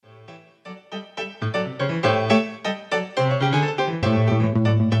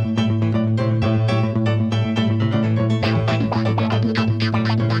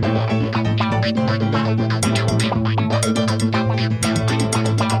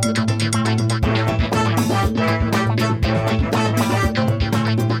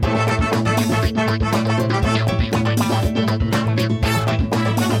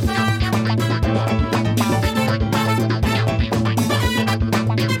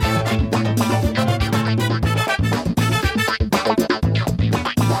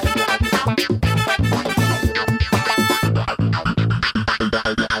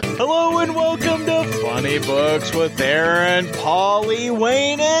with Aaron, Paulie,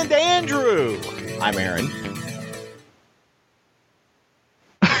 Wayne, and Andrew. I'm Aaron.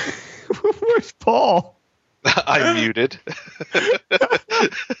 Where's Paul? I'm muted.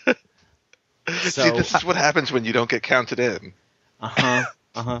 So, See, this is what happens when you don't get counted in.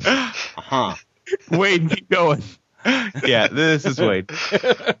 Wade, keep going. Yeah, this is Wade.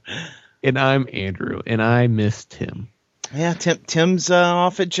 And I'm Andrew, and I miss Tim. Yeah, Tim's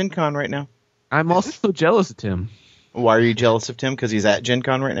off at Gen Con right now. I'm also jealous of Tim. Why are you jealous of Tim? Because he's at Gen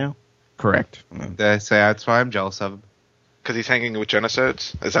Con right now? Correct. That's why I'm jealous of him. Because he's hanging with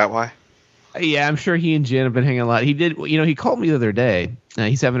Genocides? Is that why? Yeah, I'm sure he and Jen have been hanging a lot. He did, he called me the other day.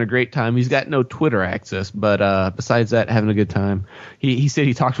 He's having a great time. He's got no Twitter access, but besides that, having a good time. He said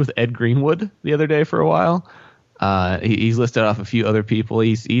he talked with Ed Greenwood the other day for a while. He's listed off a few other people.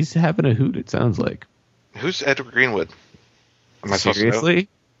 He's having a hoot, it sounds like. Who's Ed Greenwood? Am I Seriously?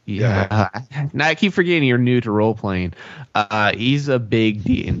 Yeah. Now I keep forgetting you're new to role playing. He's a big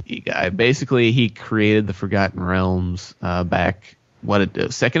D&D guy. Basically, he created the Forgotten Realms back.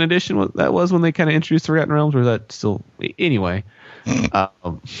 Second edition that was when they kind of introduced the Forgotten Realms, or is that still anyway? I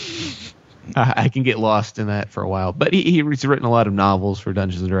can get lost in that for a while, but he's written a lot of novels for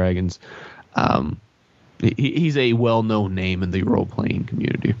Dungeons and Dragons. He's a well-known name in the role-playing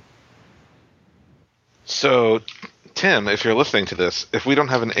community. So, Tim, if you're listening to this, if we don't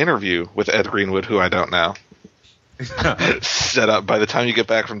have an interview with Ed Greenwood, who I don't know, set up by the time you get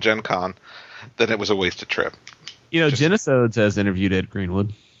back from Gen Con, then it was a wasted trip. Genocides has interviewed Ed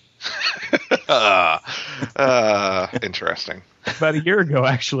Greenwood. Interesting. About a year ago,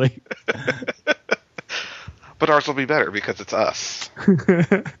 actually. But ours will be better because it's us.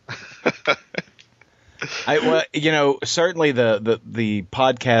 Certainly the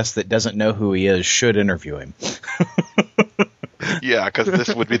podcast that doesn't know who he is should interview him. Yeah, because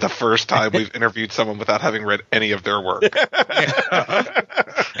this would be the first time we've interviewed someone without having read any of their work.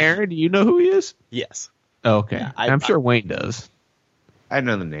 Aaron, do you know who he is? Yes. Okay. Yeah, I'm sure Wayne does. I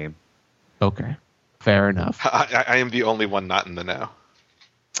know the name. Okay. Fair enough. I am the only one not in the know.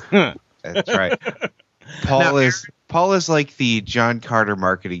 That's right. Paul is like the John Carter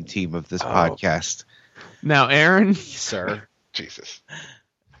marketing team of this podcast. Now, Aaron, sir. Jesus.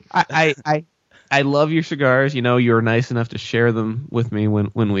 I love your cigars. You were nice enough to share them with me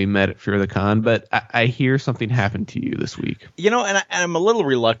when we met at Fear the Con, but I hear something happened to you this week. And I'm a little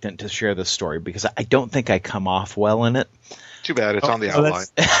reluctant to share this story because I don't think I come off well in it. Too bad. It's on the outline.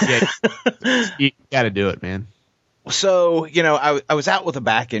 You got to do it, man. So, I was out with a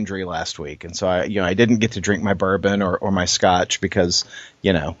back injury last week, and so I didn't get to drink my bourbon or my scotch because,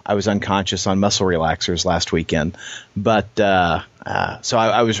 I was unconscious on muscle relaxers last weekend. But so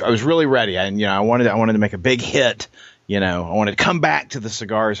I was really ready, and I wanted to make a big hit. I wanted to come back to the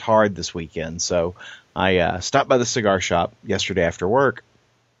cigars hard this weekend. So I stopped by the cigar shop yesterday after work,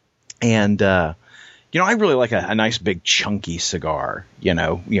 and I really like a nice big chunky cigar.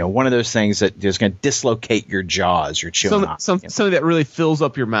 One of those things that is going to dislocate your jaws. You're chewing on something that really fills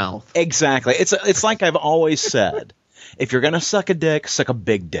up your mouth. Exactly. It's like I've always said, if you're going to suck a dick, suck a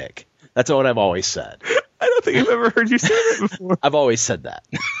big dick. That's what I've always said. I don't think I've ever heard you say that before. I've always said that.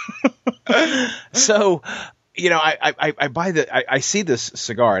 So, I buy I see this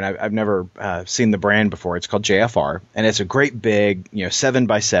cigar, and I've never seen the brand before. It's called JFR, and it's a great big, 7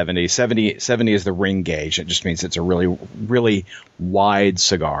 by 70. 70 is the ring gauge. It just means it's a really, really wide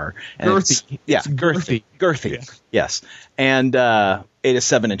cigar. And girthy. It's girthy. Yeah. Yes. And it is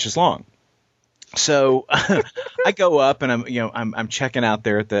 7 inches long. So I go up and I'm checking out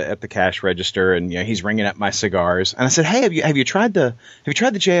there at the cash register, and he's ringing up my cigars, and I said, "Hey, have you tried the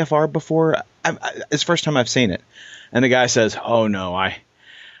JFR before? It's the first time I've seen it." And the guy says, "Oh no,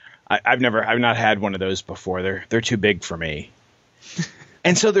 I've not had one of those before. They're too big for me."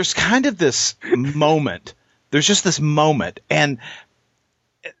 And so there's kind of this moment. There's just this moment, and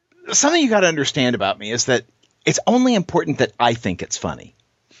something you got to understand about me is that it's only important that I think it's funny.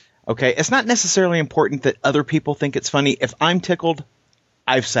 Okay, it's not necessarily important that other people think it's funny. If I'm tickled,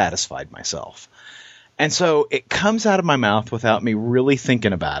 I've satisfied myself. And so it comes out of my mouth without me really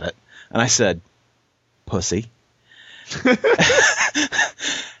thinking about it. And I said, "Pussy."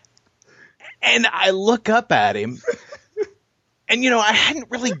 And I look up at him, and I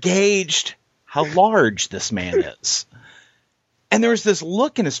hadn't really gauged how large this man is. And there's this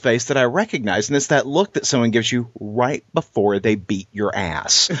look in his face that I recognize, and it's that look that someone gives you right before they beat your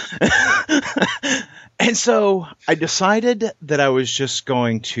ass. And so I decided that I was just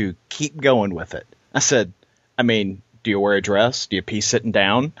going to keep going with it. I said, do you wear a dress? Do you pee sitting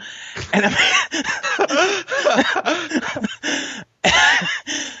down? And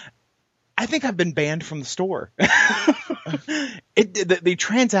I I think I've been banned from the store. The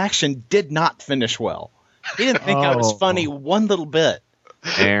transaction did not finish well. He didn't think I was funny one little bit.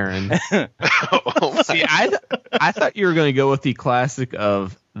 Aaron. See, I thought you were going to go with the classic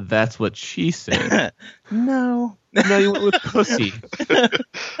of "That's what she said." No, you went with pussy.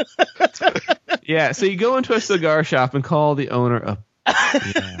 Yeah, so you go into a cigar shop and call the owner a.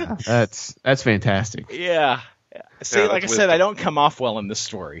 Yeah, that's fantastic. Yeah. See, like I said, I don't come off well in this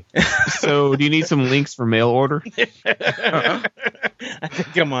story. So, do you need some links for mail order? I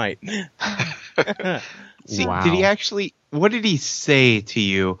think I might. See, Wow. did he actually? What did he say to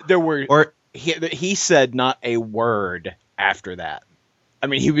you? He said not a word after that. I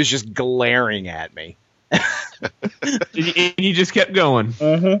mean, he was just glaring at me. And you just kept going.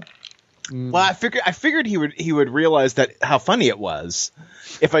 Mm-hmm. Well, I figured he would realize that how funny it was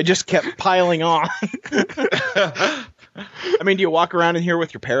if I just kept piling on. I mean, do you walk around in here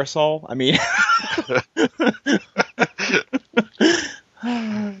with your parasol? I mean,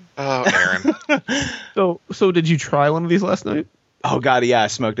 Oh, Aaron. So did you try one of these last night? oh god, yeah, I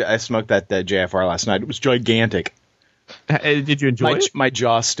smoked that JFR last night. It was gigantic. Did you enjoy it? My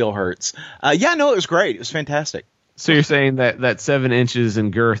jaw still hurts. Yeah, no, it was great. It was fantastic. So you're saying that 7 inches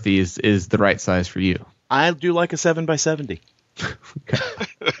in girthy is the right size for you? I do like a 7x70.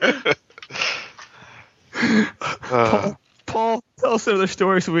 Paul, tell us another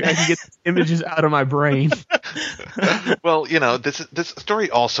story so I can get images out of my brain. Well, this story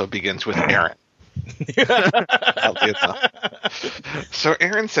also begins with Aaron. Oddly enough. So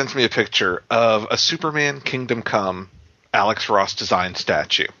Aaron sends me a picture of a Superman Kingdom Come Alex Ross design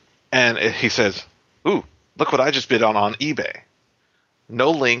statue. And he says, "Ooh, look what I just bid on eBay."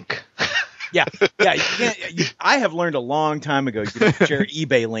 No link. Yeah. I have learned a long time ago you don't share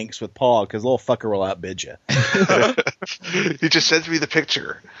eBay links with Paul because the little fucker will outbid you. He just sends me the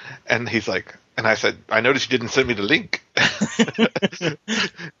picture, and he's like, and I said, "I noticed you didn't send me the link."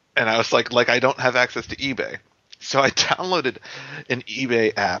 And I was like, I don't have access to eBay. So I downloaded an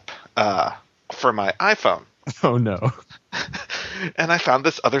eBay app for my iPhone. Oh, no. And I found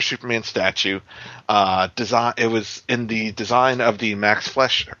this other Superman statue. Design. It was in the design of the Max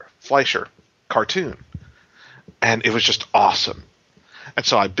Fleischer cartoon. And it was just awesome. And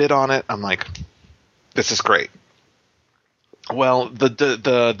so I bid on it. I'm like, this is great. Well,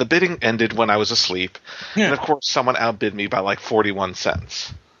 the bidding ended when I was asleep. Yeah. And, of course, someone outbid me by like 41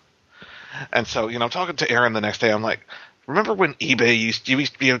 cents. And so, I'm talking to Aaron the next day. I'm like, remember when eBay you used to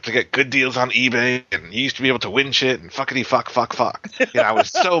be able to get good deals on eBay, and you used to be able to win shit and fuckity fuck. I was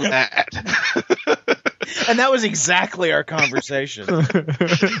so mad. And that was exactly our conversation.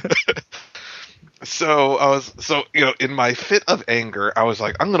 So in my fit of anger, I was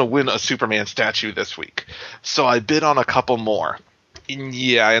like, I'm going to win a Superman statue this week. So I bid on a couple more. And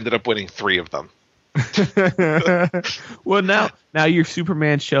yeah, I ended up winning 3 of them. Well, now your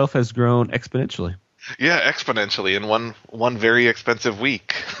Superman shelf has grown exponentially. Yeah, exponentially in one very expensive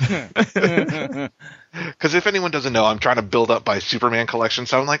week. Because if anyone doesn't know, I'm trying to build up my Superman collection,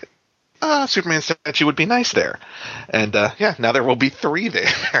 so I'm like, Superman statue would be nice there. And now there will be 3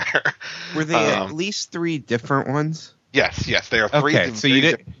 there. Were they at least 3 different ones? Yes, they are 3. Okay, so you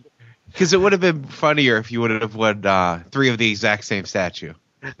didn't, because it would have been funnier if you would have won 3 of the exact same statue.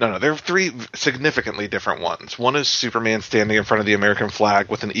 No, there are 3 significantly different ones. One is Superman standing in front of the American flag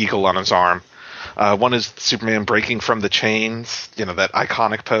with an eagle on his arm. One is Superman breaking from the chains, that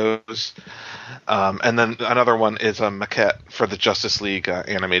iconic pose. And then another one is a maquette for the Justice League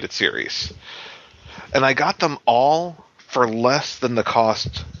animated series. And I got them all for less than the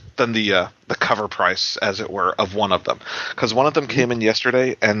cost, than the cover price, as it were, of one of them. Because one of them came in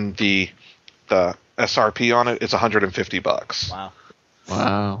yesterday, and the SRP on it is $150.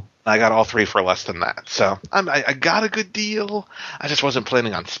 Wow. I got all 3 for less than that. So I got a good deal. I just wasn't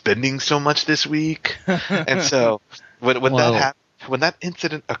planning on spending so much this week. And so when that happened, when that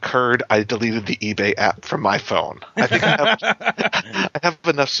incident occurred, I deleted the eBay app from my phone. I think I have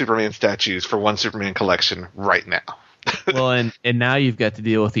enough Superman statues for one Superman collection right now. Well, and now you've got to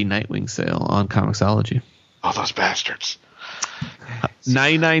deal with the Nightwing sale on Comixology. Oh, those bastards.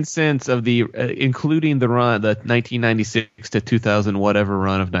 99 cents of the including the run, the 1996 to 2000 whatever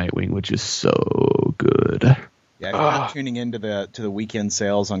run of Nightwing, which is so good. Yeah, if you're not tuning into the weekend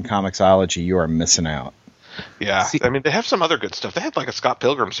sales on Comixology, you are missing out. Yeah, I mean, they have some other good stuff. They had like a Scott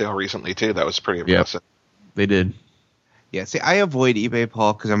Pilgrim sale recently too. That was pretty impressive. Yep, they did. Yeah, see, I avoid eBay,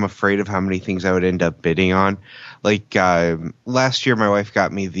 Paul, because I'm afraid of how many things I would end up bidding on. Like last year, my wife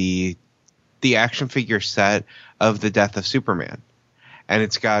got me the action figure set of the Death of Superman. And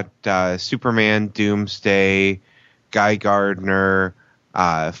it's got Superman, Doomsday, Guy Gardner,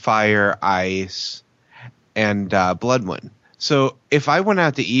 Fire, Ice, and Bloodwind. So if I went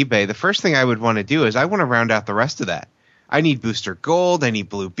out to eBay, the first thing I would want to do is I want to round out the rest of that. I need Booster Gold, I need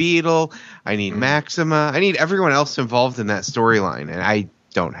Blue Beetle, I need Maxima, I need everyone else involved in that storyline, and I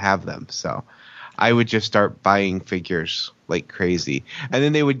don't have them. So I would just start buying figures like crazy. And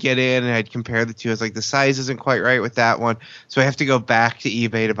then they would get in, and I'd compare the two. I was like, the size isn't quite right with that one, so I have to go back to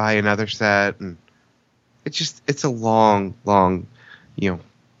eBay to buy another set. And it's a long,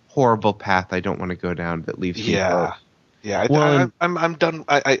 horrible path I don't want to go down that leaves me broke. Yeah, I'm done.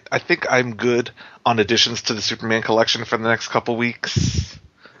 I think I'm good on additions to the Superman collection for the next couple weeks.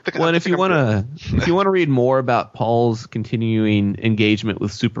 And if you want to read more about Paul's continuing engagement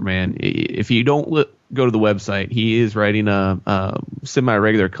with Superman, if you don't go to the website, he is writing a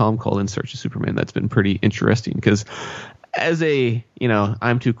semi-regular column called In Search of Superman. That's been pretty interesting because as a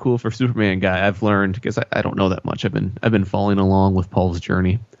I'm too cool for Superman guy, I've learned, because I don't know that much. I've been following along with Paul's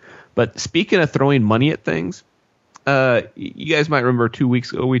journey. But speaking of throwing money at things. You guys might remember 2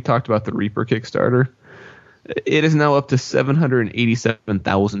 weeks ago we talked about the Reaper Kickstarter. It is now up to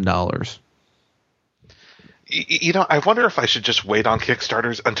 $787,000. I wonder if I should just wait on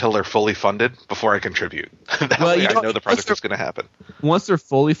Kickstarters until they're fully funded before I contribute. That way I know the project is going to happen. Once they're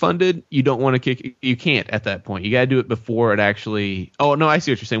fully funded, you don't want to kick. You can't at that point. You got to do it before it actually. Oh no, I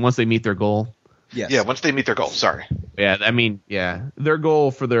see what you're saying. Once they meet their goal. Yes. Yeah, once they meet their goal. Sorry. Yeah, their goal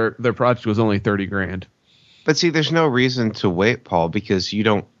for their project was only $30,000. But see, there's no reason to wait, Paul, because you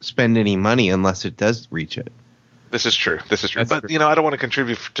don't spend any money unless it does reach it. This is true. But, true. I don't want to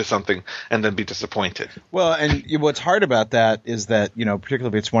contribute to something and then be disappointed. Well, and what's hard about that is that, particularly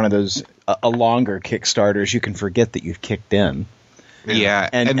if it's one of those a longer Kickstarters, you can forget that you've kicked in. Yeah,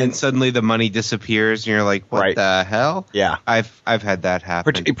 and then suddenly the money disappears, and you're like, "What the hell?" Yeah, I've had that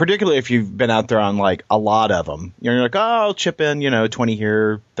happen. Particularly if you've been out there on like a lot of them, you're like, "Oh, I'll chip in, 20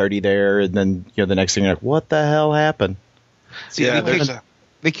 here, 30 there," and then the next thing you're like, "What the hell happened?" See, the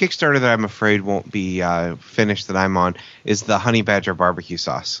Kickstarter that I'm afraid won't be finished that I'm on is the Honey Badger barbecue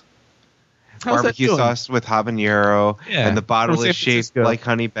sauce. Barbecue sauce with habanero, and the bottle is shaped like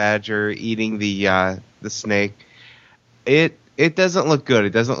Honey Badger eating the snake. It doesn't look good.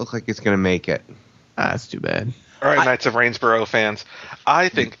 It doesn't look like it's going to make it. That's too bad. All right, Knights of Rainsboro fans. I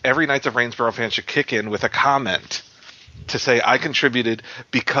think every Knights of Rainsboro fan should kick in with a comment to say I contributed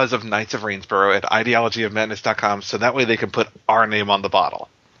because of Knights of Rainsboro at ideologyofmadness.com, so that way they can put our name on the bottle.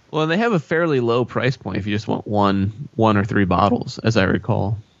 Well, they have a fairly low price point if you just want one or three bottles, as I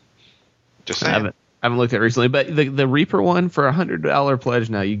recall. Just saying. I haven't looked at it recently, but the Reaper one, for $100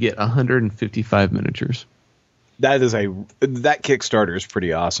 pledge now, you get 155 miniatures. That Kickstarter is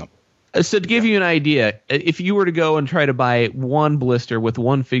pretty awesome. So to give you an idea, if you were to go and try to buy one blister with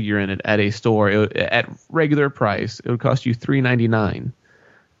one figure in it at a store at regular price, it would cost you $3.99.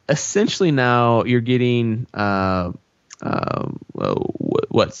 Essentially, now you're getting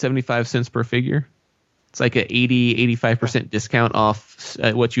 75 cents per figure. It's like an 85% discount off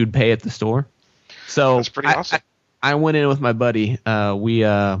what you'd pay at the store. So that's pretty awesome. I went in with my buddy.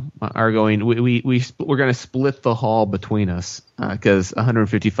 We're going to split the haul between us because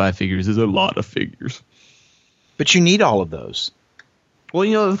 155 figures is a lot of figures. But you need all of those.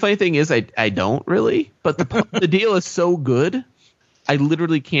 Well, the funny thing is I don't really, but the deal is so good, I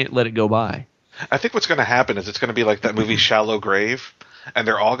literally can't let it go by. I think what's going to happen is it's going to be like that movie Shallow Grave, and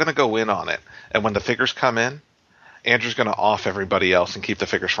they're all going to go in on it. And when the figures come in, Andrew's going to off everybody else and keep the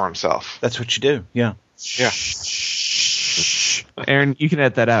figures for himself. That's what you do. Yeah. Yeah. Aaron, you can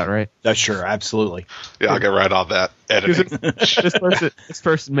edit that out, right? Sure, absolutely. Yeah, I'll get right on that editing. This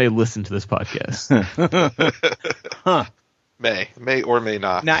person may listen to this podcast. Huh. May or may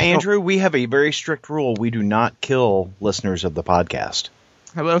not. Now, Andrew, we have a very strict rule. We do not kill listeners of the podcast.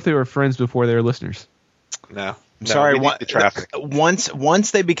 How about if they were friends before they were listeners? No. I'm sorry. The traffic. Once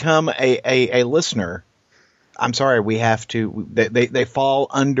they become a listener, I'm sorry, we have to. They fall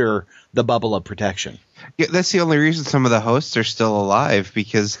under the bubble of protection. Yeah, that's the only reason some of the hosts are still alive,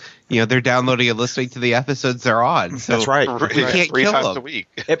 because they're downloading and listening to the episodes they're on. So that's right. We can't Three kill times them. a week.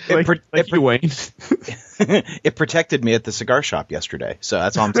 It protected me at the cigar shop yesterday, so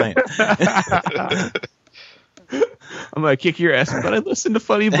that's all I'm saying. I'm gonna kick your ass, but I listen to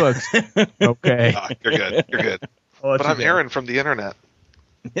funny books. Okay, you're good. You're good. But I'm Aaron from the internet.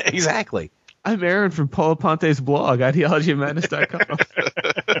 Exactly. I'm Aaron from Paul Ponte's blog, ideologyofmadness.com.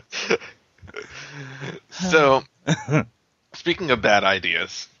 So, speaking of bad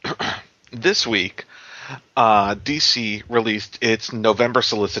ideas, this week, DC released its November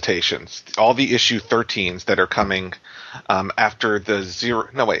solicitations, all the issue 13s that are coming after the zero.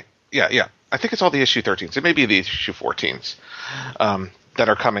 No, wait. Yeah. I think it's all the issue 13s. It may be the issue 14s. that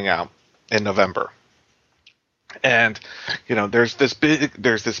are coming out in November. And, there's this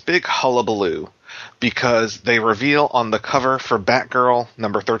big hullabaloo because they reveal on the cover for Batgirl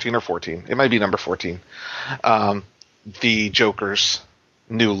number 13 or 14, it might be number 14, the Joker's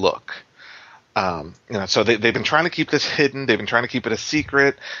new look. So they've been trying to keep this hidden. They've been trying to keep it a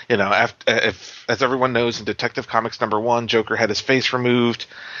secret. As everyone knows, in Detective Comics number 1, Joker had his face removed,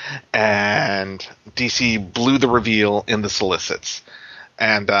 and DC blew the reveal in the solicits.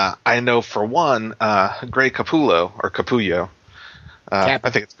 And I know for one, Greg Capullo, I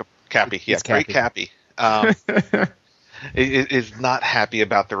think it's Cappy. Yeah, Greg Cappy. Is not happy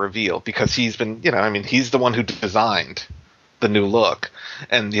about the reveal because he's been, he's the one who designed the new look,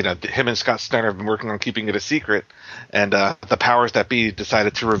 and him and Scott Snyder have been working on keeping it a secret, and the powers that be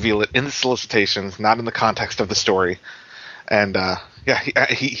decided to reveal it in the solicitations, not in the context of the story. And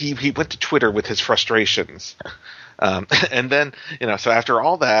he went to Twitter with his frustrations, and then so after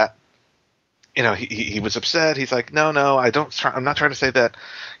all that, he was upset. He's like, no, I'm not trying to say that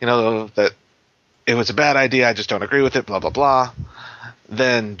that it was a bad idea. I just don't agree with it. Blah blah blah.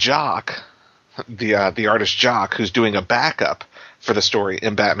 Then Jock, the artist Jock, who's doing a backup for the story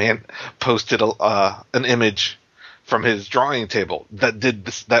in Batman, posted an image from his drawing table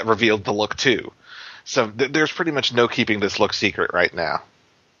that revealed the look too. So there's pretty much no keeping this look secret right now.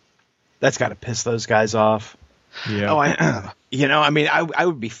 That's got to piss those guys off. Yeah. Oh, I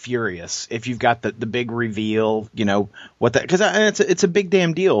would be furious if you've got the big reveal. What that, because it's a big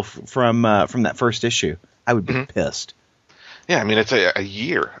damn deal from that first issue. I would be pissed. Yeah, it's a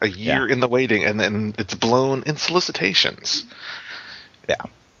year in the waiting, and then it's blown in solicitations.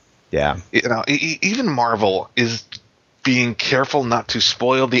 Yeah. Even Marvel is being careful not to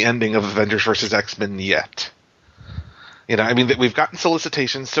spoil the ending of Avengers vs. X-Men yet. We've gotten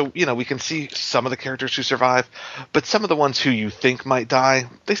solicitations, so, we can see some of the characters who survive, but some of the ones who you think might die,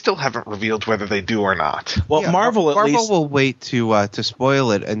 they still haven't revealed whether they do or not. Well, yeah, Marvel will wait to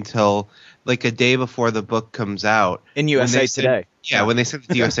spoil it until like a day before the book comes out in USA Today. When they send it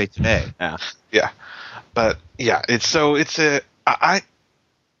to USA Today. Yeah. But yeah,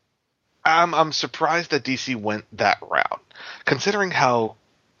 I'm surprised that DC went that route, considering how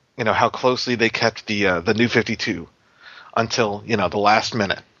closely they kept the New 52 until the last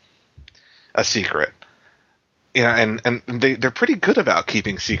minute a secret. And they're pretty good about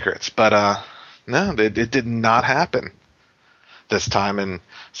keeping secrets, but no, it did not happen this time. And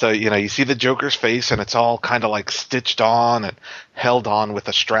so you see the Joker's face, and it's all kind of like stitched on and held on with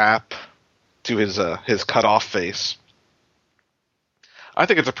a strap to his cut off face. I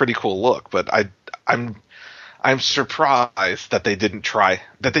think it's a pretty cool look, but I'm surprised that they didn't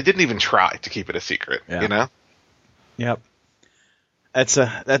even try to keep it a secret. Yeah. Yep. That's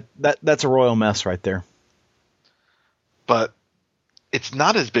a royal mess right there. But it's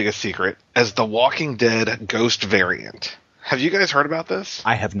not as big a secret as the Walking Dead Ghost variant. Have you guys heard about this?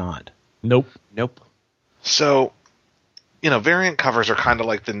 I have not. Nope. So, variant covers are kind of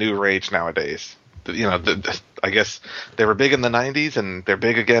like the new rage nowadays. I guess they were big in the 90s and they're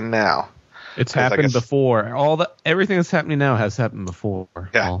big again now. It's happened before. Everything that's happening now has happened before.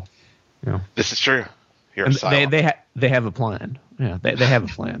 Yeah. This is true. They have a plan. Yeah, they have a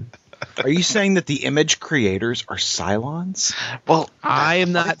plan. Are you saying that the image creators are Cylons? Well, I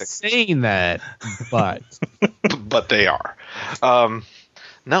am not saying that, but but they are.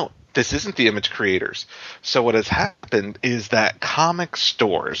 No, this isn't the image creators. So what has happened is that comic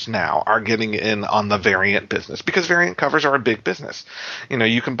stores now are getting in on the variant business because variant covers are a big business.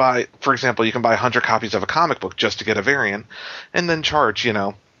 You can buy, for example, 100 copies of a comic book just to get a variant, and then charge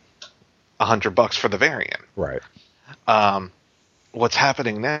 $100 for the variant. Right. What's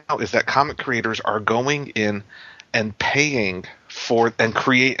happening now is that comic creators are going in and paying for and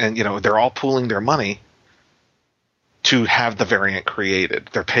create, and they're all pooling their money to have the variant created.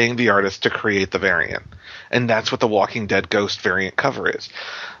 They're paying the artist to create the variant, and that's what the Walking Dead Ghost variant cover is.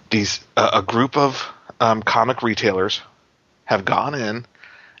 A group of comic retailers have gone in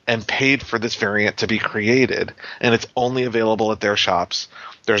and paid for this variant to be created, and it's only available at their shops.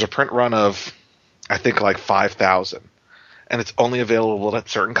 There's a print run of, I think, like 5,000, and it's only available at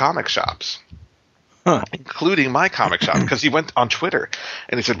certain comic shops, including my comic shop, because he went on Twitter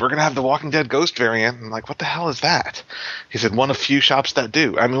and he said, we're going to have the Walking Dead Ghost variant. I'm like, what the hell is that? He said, one of few shops that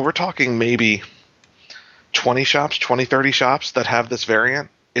do. We're talking maybe 20 shops, 30 shops that have this variant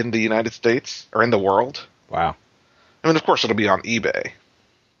in the United States or in the world. Wow. Of course, it'll be on eBay.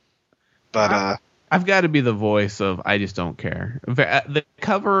 But I've got to be the voice of I just don't care. The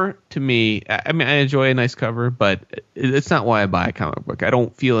cover, to me, I mean, I enjoy a nice cover, but it's not why I buy a comic book. I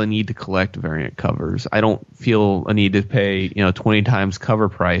don't feel a need to collect variant covers. I don't feel a need to pay 20 times cover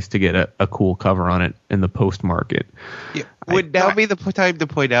price to get a cool cover on it in the post market. Yeah. Would now be the time to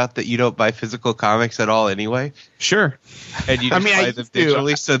point out that you don't buy physical comics at all anyway? Sure. And you just buy them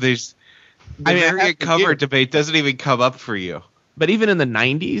digitally, so there's the variant cover debate doesn't even come up for you. But even in the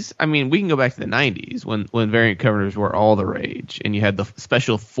 90s, I mean, we can go back to the 90s when variant covers were all the rage, and you had the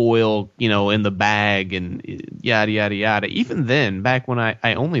special foil, in the bag and yada, yada, yada. Even then, back when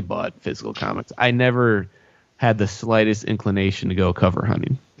I only bought physical comics, I never had the slightest inclination to go cover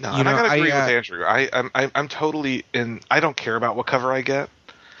hunting. No, and I gotta agree with Andrew. I'm totally in. I don't care about what cover I get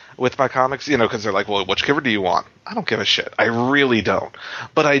with my comics, because they're like, well, which cover do you want? I don't give a shit. I really don't.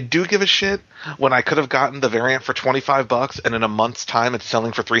 But I do give a shit when I could have gotten the variant for $25 and in a month's time it's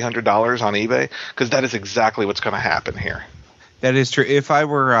selling for $300 on eBay, because that is exactly what's going to happen here. That is true. If I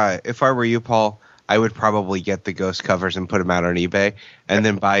were you, Paul, I would probably get the Ghost covers and put them out on eBay, and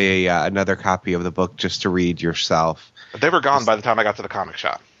then buy another copy of the book just to read yourself. They were gone by the time I got to the comic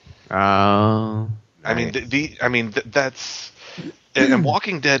shop. Oh. That's. And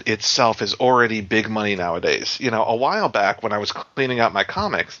Walking Dead itself is already big money nowadays. A while back when I was cleaning out my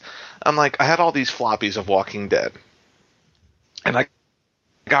comics, I'm like, I had all these floppies of Walking Dead, and I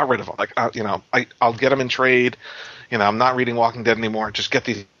got rid of them. Like, I'll get them in trade. I'm not reading Walking Dead anymore. Just get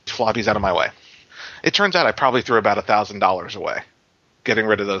these floppies out of my way. It turns out I probably threw about $1,000 away getting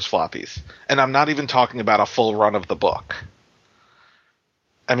rid of those floppies, and I'm not even talking about a full run of the book.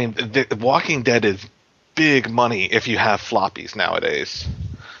 I mean, the Walking Dead is big money if you have floppies nowadays,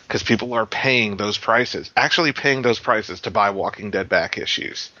 because people are paying those prices to buy Walking Dead back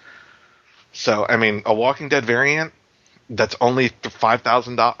issues. So, I mean, a Walking Dead variant that's only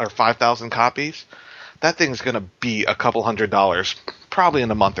 5,000 or 5,000 copies, that thing's going to be a couple $100 probably in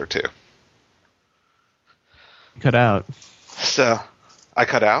a month or two. Cut out. So, I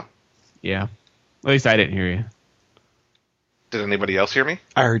cut out? Yeah. At least I didn't hear you. Did anybody else hear me?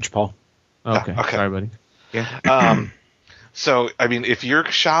 I heard you, Paul. Okay. Okay. Sorry, buddy. Yeah. So, I mean, if your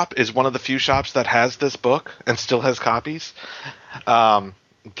shop is one of the few shops that has this book and still has copies,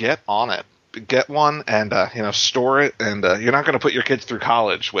 get on it. Get one and, store it. And you're not going to put your kids through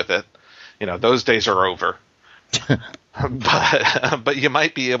college with it. Those days are over. But you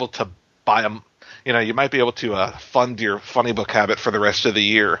might be able to buy them. You might be able to fund your funny book habit for the rest of the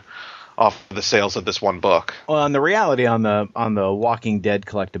year off the sales of this one book. Well, and the reality on the Walking Dead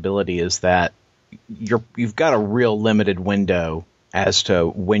collectability is that you've got a real limited window as to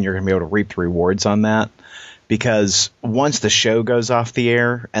when you're going to be able to reap the rewards on that, because once the show goes off the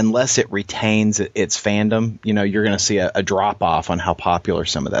air, unless it retains its fandom, you're going to see a drop off on how popular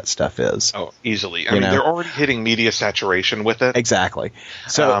some of that stuff is. Oh, easily. I mean, they're already hitting media saturation with it. Exactly.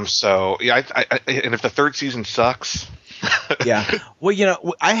 So, yeah, and if the third season sucks. Yeah. Well,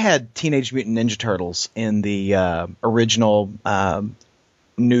 I had Teenage Mutant Ninja Turtles in the original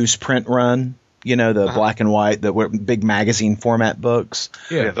newsprint run, the black and white, the big magazine format books.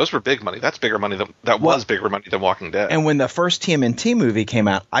 Yeah, those were big money. That's bigger money was bigger money than Walking Dead. And when the first TMNT movie came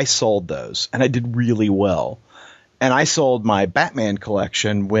out, I sold those, and I did really well. And I sold my Batman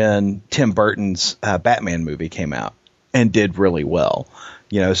collection when Tim Burton's Batman movie came out, and did really well.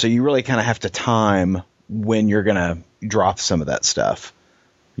 So you really kind of have to time when you're going to drop some of that stuff,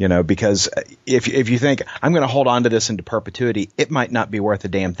 because if you think I'm going to hold on to this into perpetuity, it might not be worth a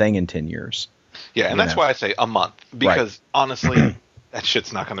damn thing in 10 years. Yeah, and that's why I say a month, because honestly, that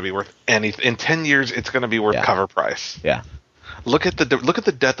shit's not going to be worth anything. In 10 years, it's going to be worth cover price. Yeah. Look at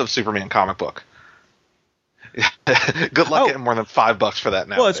the Death of Superman comic book. Good luck getting more than $5 for that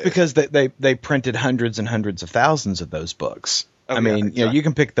now. Well, it's because they printed hundreds and hundreds of thousands of those books. Oh, I mean, exactly. you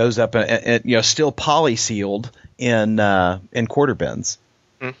can pick those up and still poly sealed in quarter bins.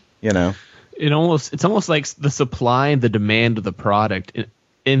 It's almost like the supply and the demand of the product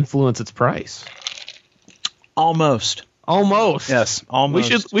influence its price. Almost. Yes,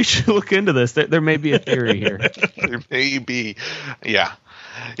 almost. We should look into this. There may be a theory here. There may be, yeah.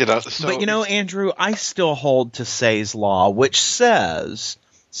 But Andrew, I still hold to Say's law, which says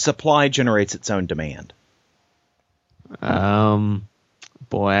supply generates its own demand.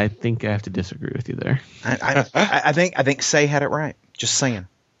 Boy, I think I have to disagree with you there. I think Say had it right. Just saying.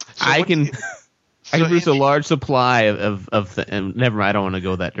 I can produce a large supply of never mind. I don't want to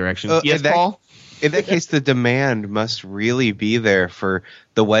go that direction. Yes, Paul? In that case, the demand must really be there for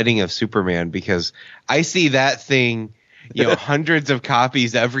the wedding of Superman, because I see that thing, hundreds of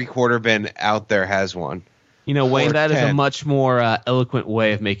copies. Every quarter bin out there has one. You know, Wayne, that is a 10. much more eloquent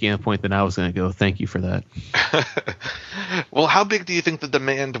way of making a point than I was going to go. Thank you for that. Well, how big do you think the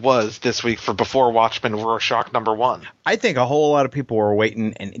demand was this week for Before Watchmen Rorschach #1? I think a whole lot of people were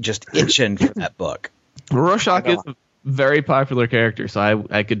waiting and just itching for that book. Rorschach is a very popular character, so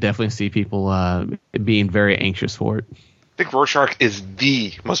I could definitely see people being very anxious for it. I think Rorschach is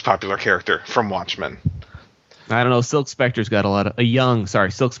the most popular character from Watchmen. I don't know. Silk Spectre's got a lot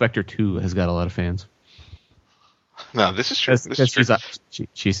of Silk Spectre 2 has got a lot of fans. No, this is true. This is true.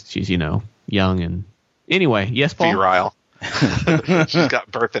 She's young and anyway. Yes, Paul. Virile. She's got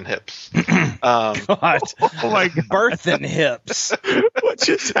birth and hips. God. Oh my God. Birth and hips. What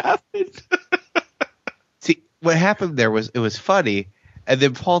just happened? See, what happened there was it was funny, and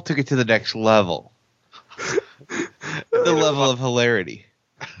then Paul took it to the next level. The level of hilarity.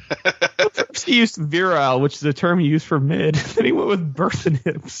 First he used virile, which is a term he used for mid. Then he went with birth and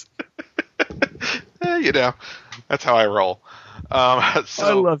hips. That's how I roll. I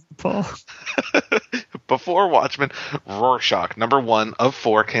love you, Paul. Before Watchmen, Rorschach #1 of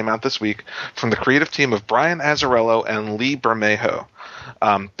 4 came out this week from the creative team of Brian Azzarello and Lee Bermejo.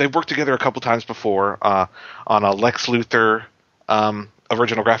 They've worked together a couple times before on a Lex Luthor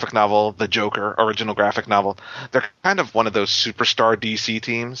original graphic novel, the Joker original graphic novel. They're kind of one of those superstar DC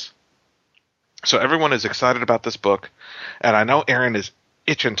teams. So everyone is excited about this book, and I know Aaron is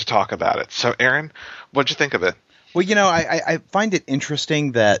itching to talk about it. So Aaron, what'd you think of it? Well, I find it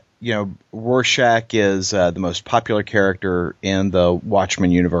interesting that, Rorschach is the most popular character in the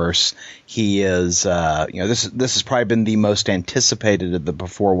Watchmen universe. He is, this has probably been the most anticipated of the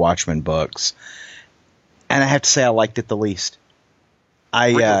Before Watchmen books. And I have to say I liked it the least.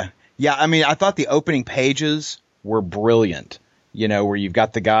 Really? I thought the opening pages were brilliant. Where you've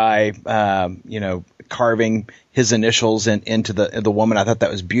got the guy, carving his initials into the woman. I thought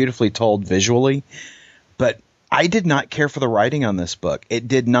that was beautifully told visually. But I did not care for the writing on this book. It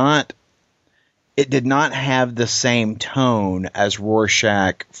did not have the same tone as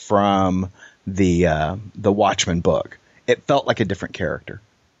Rorschach from the Watchmen book. It felt like a different character.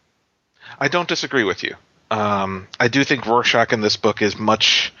 I don't disagree with you. I do think Rorschach in this book is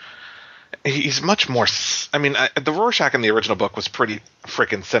he's much more. The Rorschach in the original book was pretty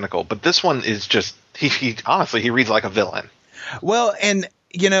freaking cynical, but this one is just he honestly he reads like a villain. Well, and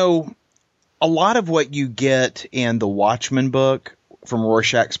a lot of what you get in the Watchmen book from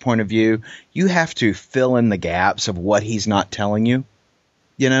Rorschach's point of view, you have to fill in the gaps of what he's not telling you,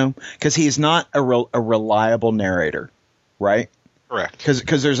 because he's not a reliable narrator, right? Correct.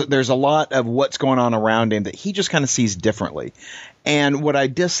 Because there's a lot of what's going on around him that he just kind of sees differently. And what I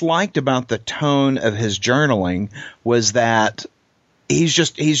disliked about the tone of his journaling was that he's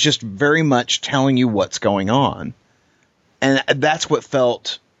just very much telling you what's going on, and that's what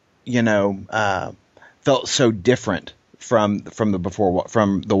felt so different from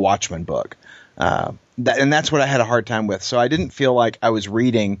the Watchmen book. And that's what I had a hard time with. So I didn't feel like I was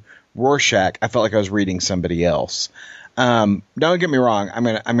reading Rorschach. I felt like I was reading somebody else. Don't get me wrong. I'm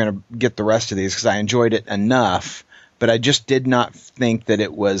gonna get the rest of these because I enjoyed it enough, but I just did not think that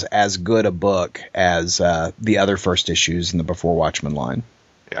it was as good a book as the other first issues in the Before Watchmen line.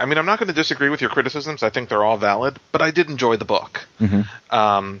 I'm not going to disagree with your criticisms. I think they're all valid, but I did enjoy the book.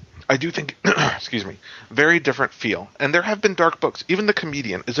 Mm-hmm. I do think, excuse me, very different feel. And there have been dark books. Even The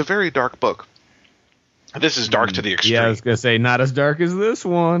Comedian is a very dark book. This is dark to the extreme. Yeah, I was going to say, not as dark as this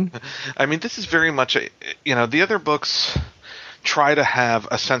one. This is very much, the other books try to have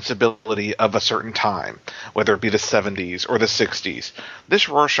a sensibility of a certain time, whether it be the 70s or the 60s. This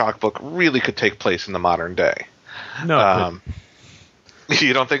Rorschach book really could take place in the modern day. No.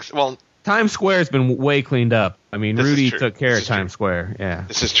 You don't think so? Well, Times Square has been way cleaned up. Rudy true. took care of Times Square. Yeah.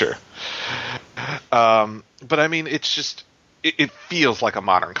 This is true. But it's just, it feels like a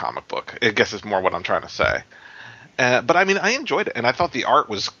modern comic book, I guess is more what I'm trying to say. But I enjoyed it, and I thought the art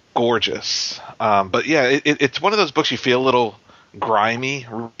was gorgeous. But yeah, it's one of those books you feel a little grimy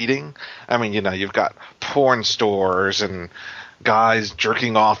reading. You've got porn stores and guys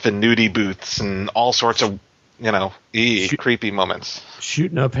jerking off in nudie booths and all sorts of, creepy moments.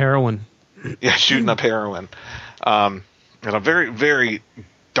 Shooting up heroin. Yeah, shooting up heroin. Very, very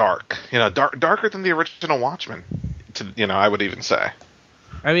dark. Darker than the original Watchmen. I would even say.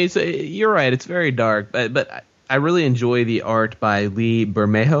 You're right. It's very dark, but I really enjoy the art by Lee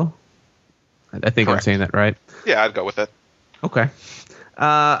Bermejo. I think Correct. I'm saying that right. Yeah, I'd go with it. Okay.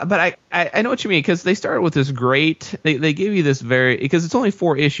 But I know what you mean, because they started with this great. They give you this because it's only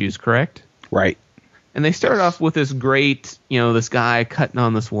 4 issues, correct? Right. And they start off with this great, this guy cutting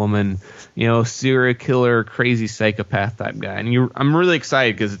on this woman, serial killer, crazy psychopath type guy. And I'm really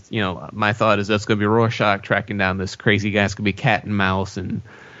excited because, my thought is that's going to be Rorschach tracking down this crazy guy. It's going to be cat and mouse, and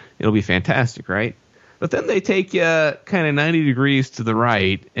it'll be fantastic, right? But then they take you kind of 90 degrees to the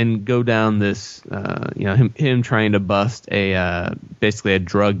right and go down this, him trying to bust basically a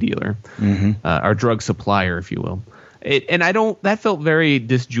drug dealer, or drug supplier, if you will. That felt very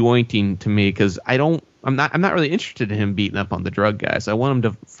disjointing to me because I'm not really interested in him beating up on the drug guys. I want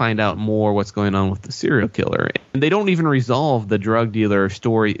him to find out more what's going on with the serial killer. And they don't even resolve the drug dealer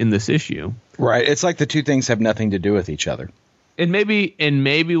story in this issue. Right. It's like the two things have nothing to do with each other. And maybe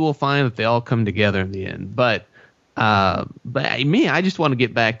we'll find that they all come together in the end. But I just want to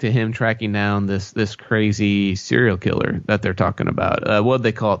get back to him tracking down this crazy serial killer that they're talking about. What did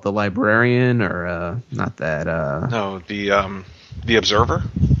they call it? The librarian, or not that? No, the observer.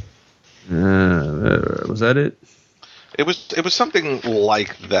 Was that it? It was something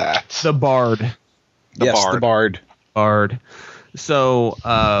like that. The bard. The bard. So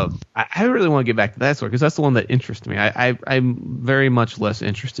I really want to get back to that story because that's the one that interests me. I'm very much less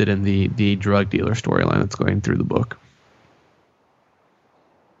interested in the drug dealer storyline that's going through the book.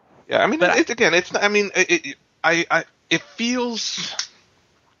 Yeah, I mean, it feels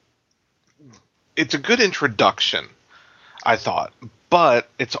it's a good introduction, I thought, but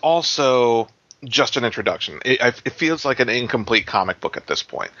it's also just an introduction. It feels like an incomplete comic book at this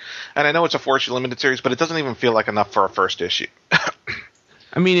point. And I know it's a 4-issue limited series, but it doesn't even feel like enough for a first issue.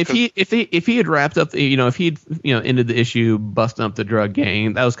 I mean, if he had wrapped up, if he'd ended the issue busting up the drug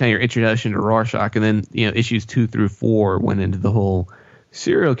gang, that was kind of your introduction to Rorschach, and then issues 2 through 4 went into the whole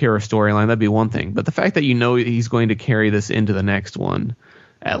serial killer storyline. That'd be one thing. But the fact that he's going to carry this into the next one,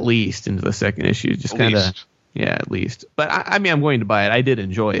 at least into the second issue, just kind of at least. But I'm going to buy it. I did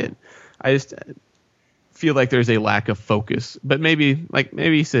enjoy it. I just feel like there's a lack of focus. But maybe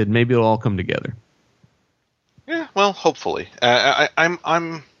you said, maybe it'll all come together. Yeah, well, hopefully.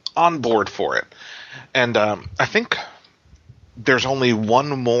 I'm on board for it. And I think there's only one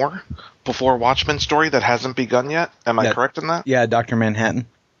more before Watchmen story that hasn't begun yet. Am I correct in that? Yeah, Dr. Manhattan.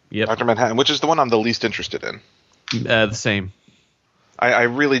 Yep. Dr. Manhattan, which is the one I'm the least interested in. The same. I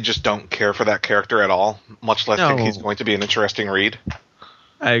really just don't care for that character at all, much less think he's going to be an interesting read.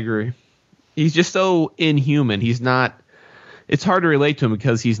 I agree. He's just so inhuman. He's not. It's hard to relate to him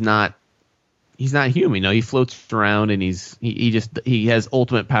because he's not human. He floats around and he has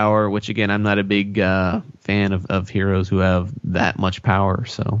ultimate power, which again, I'm not a big fan of heroes who have that much power.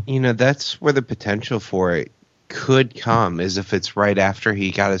 So that's where the potential for it could come, is if it's right after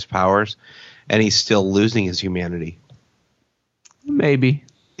he got his powers and he's still losing his humanity. Maybe.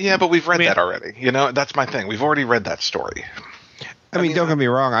 Yeah, but we've read that already. That's my thing. We've already read that story. I mean, don't get me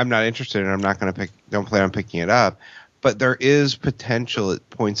wrong. I'm not interested, and I'm not going to don't plan on picking it up. But there is potential at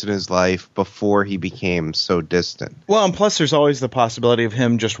points in his life before he became so distant. Well, and plus there's always the possibility of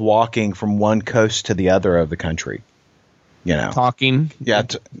him just walking from one coast to the other of the country. Talking. Yeah,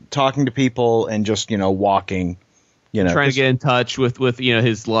 talking to people and just, walking. Trying to get in touch with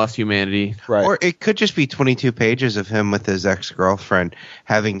his lost humanity. Right. Or it could just be 22 pages of him with his ex-girlfriend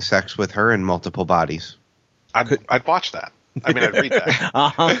having sex with her in multiple bodies. I'd watch that. I mean, I'd read that.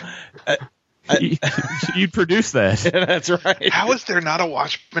 Uh-huh. You'd produce that. Yeah, that's right. How is there not a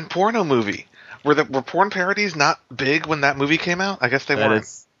Watchmen porno movie? Were porn parodies not big when that movie came out? I guess they weren't.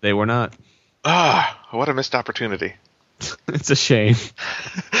 They were not. What a missed opportunity. It's a shame.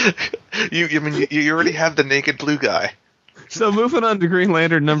 You already have the naked blue guy. So moving on to Green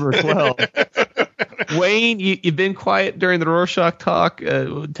Lantern number 12. Wayne, you've been quiet during the Rorschach talk.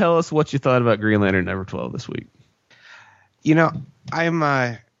 Tell us what you thought about Green Lantern number 12 this week.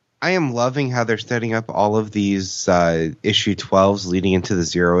 I am loving how they're setting up all of these issue 12s leading into the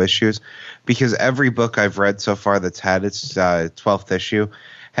 0 issues, because every book I've read so far that's had its 12th issue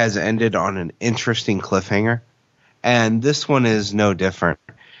has ended on an interesting cliffhanger, and this one is no different.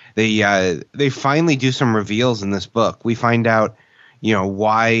 They finally do some reveals in this book. We find out,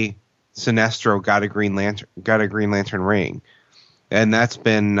 why Sinestro got a Green Lantern ring, and that's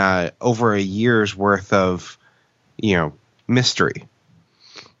been over a year's worth of mystery.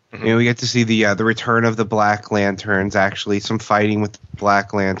 Mm-hmm. We get to see the return of the Black Lanterns, actually some fighting with the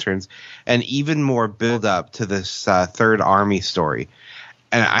Black Lanterns, and even more build up to this Third Army story.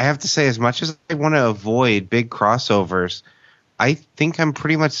 And I have to say, as much as I want to avoid big crossovers, I think I'm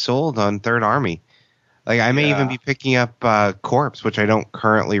pretty much sold on Third Army. Like, I may even be picking up Corpse, which I don't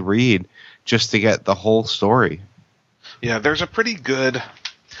currently read, just to get the whole story. Yeah, there's a pretty good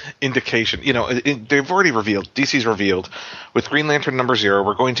indication. They've already revealed, DC's revealed, with Green Lantern number 0,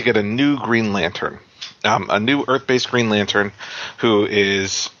 we're going to get a new Green Lantern. a new Earth-based Green Lantern who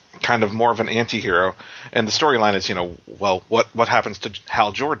is kind of more of an anti-hero. And the storyline is, well, what happens to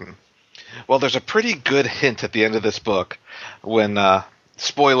Hal Jordan? Well, there's a pretty good hint at the end of this book when,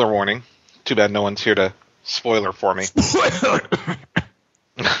 spoiler warning, too bad no one's here to spoiler for me.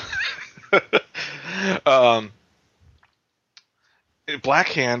 Black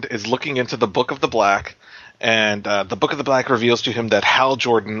Hand is looking into the Book of the Black, and the Book of the Black reveals to him that Hal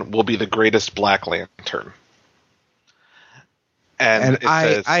Jordan will be the greatest Black Lantern. And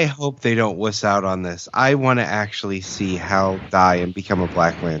I hope they don't wuss out on this. I want to actually see Hal die and become a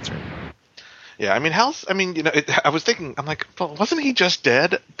Black Lantern. Yeah, I mean, I was thinking, I'm like, well, wasn't he just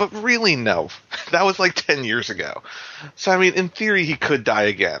dead? But really, no. That was like 10 years ago. So, I mean, in theory, he could die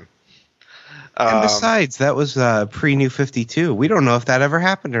again. And besides, that was pre-New 52. We don't know if that ever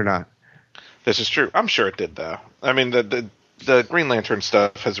happened or not. This is true. I'm sure it did, though. I mean, the Green Lantern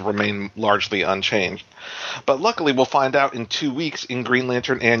stuff has remained largely unchanged. But luckily, we'll find out in 2 weeks in Green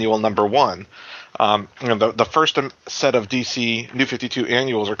Lantern Annual number 1. The first set of DC New 52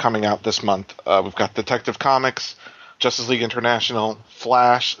 annuals are coming out this month. We've got Detective Comics, Justice League International,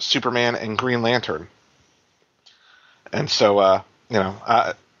 Flash, Superman, and Green Lantern. And so,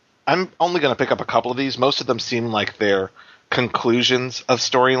 I'm only going to pick up a couple of these. Most of them seem like they're conclusions of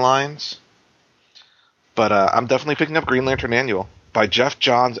storylines. But I'm definitely picking up Green Lantern Annual by Jeff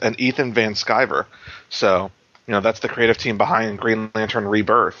Johns and Ethan Van Sciver. So, that's the creative team behind Green Lantern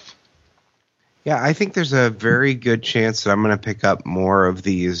Rebirth. Yeah, I think there's a very good chance that I'm going to pick up more of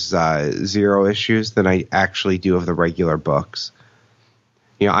these Zero issues than I actually do of the regular books.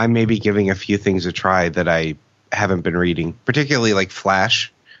 I may be giving a few things a try that I haven't been reading, particularly like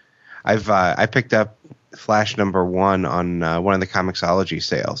Flash. I picked up Flash number 1 on one of the Comixology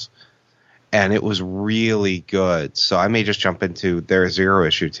sales, and it was really good. So I may just jump into their Zero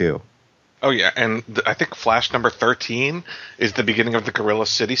issue too. Oh yeah, and I think Flash number 13 is the beginning of the Gorilla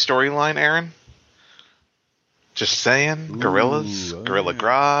City storyline, Aaron. Just saying. Gorillas, Gorilla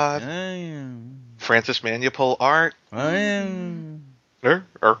Grodd, Francis Manupul art. And I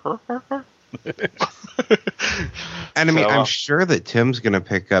mean, I'm sure that Tim's going to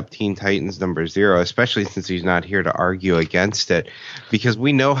pick up Teen Titans number 0, especially since he's not here to argue against it, because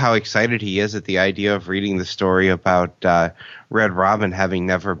we know how excited he is at the idea of reading the story about Red Robin having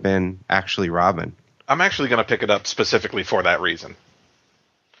never been actually Robin. I'm actually going to pick it up specifically for that reason.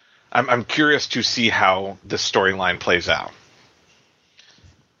 I'm curious to see how this storyline plays out.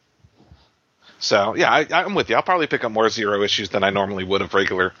 So, yeah, I'm with you. I'll probably pick up more Zero issues than I normally would of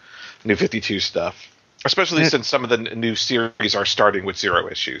regular New 52 stuff. Especially since some of the new series are starting with Zero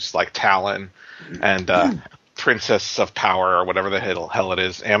issues, like Talon and Princess of Power, or whatever the hell it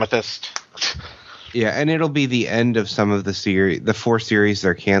is, Amethyst. Yeah, and it'll be the end of some of the 4 series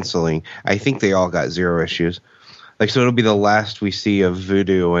they're canceling. I think they all got Zero issues. So it'll be the last we see of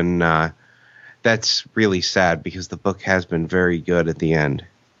Voodoo, and that's really sad because the book has been very good at the end.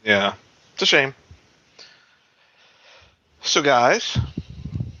 Yeah, it's a shame. So, guys,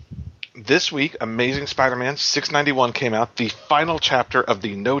 this week, Amazing Spider-Man 691 came out, the final chapter of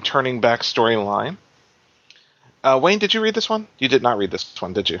the No Turning Back storyline. Wayne, did you read this one? You did not read this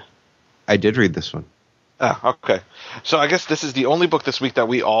one, did you? I did read this one. Oh, okay. So I guess this is the only book this week that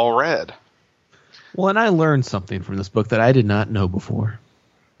we all read. Well, and I learned something from this book that I did not know before.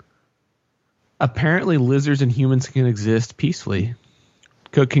 Apparently, lizards and humans can exist peacefully.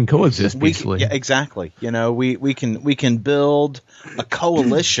 Can coexist peacefully. Yeah, exactly. We can build a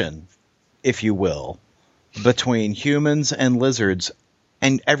coalition, if you will, between humans and lizards,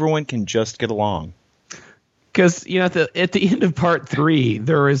 and everyone can just get along. Because at the end of part 3,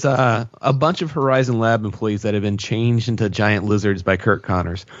 there is a bunch of Horizon Lab employees that have been changed into giant lizards by Curt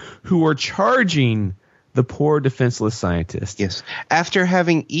Connors, who are charging the poor defenseless scientist. Yes, after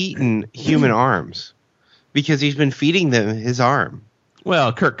having eaten human arms, because he's been feeding them his arm.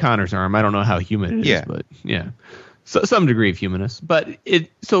 Well, Curt Connors' arm. I don't know how human it is, but yeah, so some degree of humanness. But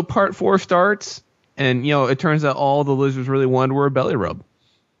so part 4 starts, and it turns out all the lizards really wanted were a belly rub.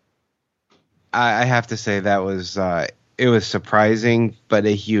 I have to say that was it was surprising, but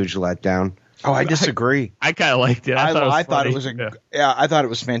a huge letdown. Oh, I disagree. I kind of liked it. I thought it was I thought it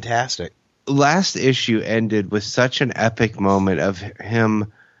was fantastic. Last issue ended with such an epic moment of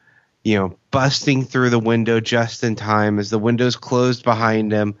him, busting through the window just in time as the windows closed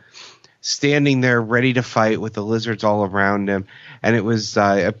behind him, standing there ready to fight with the lizards all around him, and it was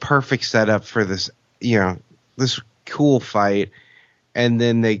a perfect setup for this, this cool fight. And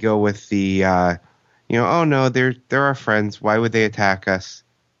then they go with the, oh no, they're our friends. Why would they attack us?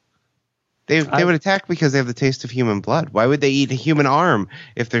 They would attack because they have the taste of human blood. Why would they eat a human arm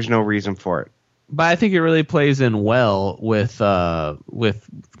if there's no reason for it? But I think it really plays in well with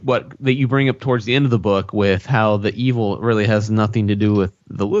what that you bring up towards the end of the book, with how the evil really has nothing to do with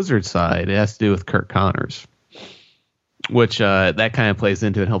the lizard side. It has to do with Kirk Connors, which that kind of plays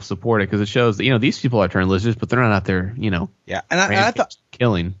into it and helps support it, because it shows that these people are turned lizards, but they're not out there Yeah, and I thought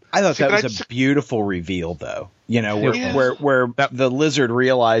killing. I thought that was a beautiful reveal, though. Where the lizard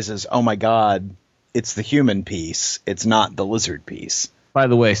realizes, oh my God, it's the human piece, it's not the lizard piece. By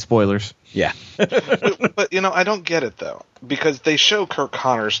the way, spoilers. Yeah. but I don't get it, though, because they show Kirk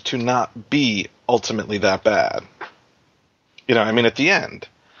Connors to not be ultimately that bad. At the end,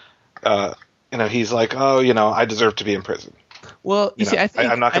 he's like, oh, I deserve to be in prison. Well, you see,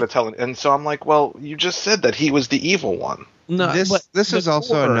 I'm not going to tell him. And so I'm like, well, you just said that he was the evil one. No, this is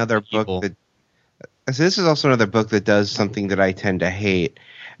also another book that does something that I tend to hate.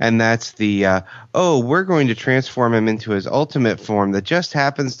 And that's the, we're going to transform him into his ultimate form that just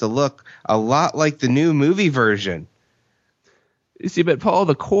happens to look a lot like the new movie version. You see, but Paul,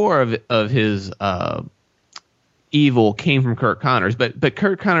 the core of his evil came from Kirk Connors, but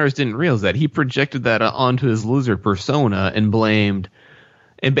Kirk Connors didn't realize that. He projected that onto his lizard persona and blamed,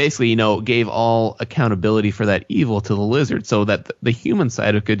 and basically, gave all accountability for that evil to the lizard, so that the human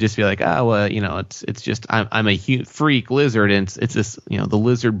side could just be like, it's just I'm a freak lizard, and it's this, the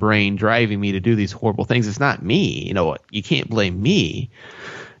lizard brain driving me to do these horrible things. It's not me, you can't blame me.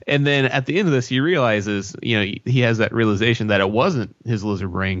 And then at the end of this, he realizes, he has that realization that it wasn't his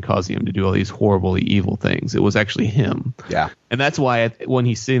lizard brain causing him to do all these horribly evil things. It was actually him. Yeah. And that's why when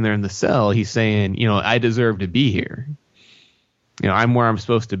he's sitting there in the cell, he's saying, I deserve to be here. I'm where I'm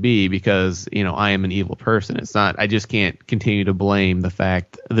supposed to be because, I am an evil person. It's not, I just can't continue to blame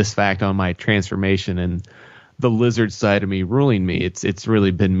this fact on my transformation and the lizard side of me ruling me. It's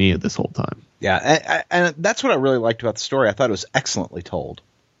really been me this whole time. Yeah. And that's what I really liked about the story. I thought it was excellently told.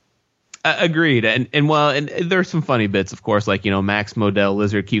 Agreed. And there's some funny bits, of course, like, Max Modell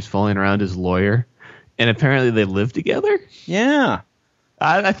Lizard keeps following around his lawyer, and apparently they live together. Yeah.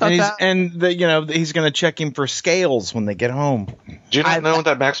 I thought he's going to check him for scales when they get home. Do you not know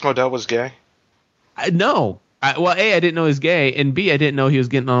that Max Modell was gay? No. A, I didn't know he was gay, and B, I didn't know he was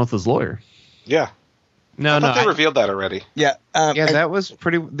getting on with his lawyer. Yeah. I thought they revealed that already. Yeah. That was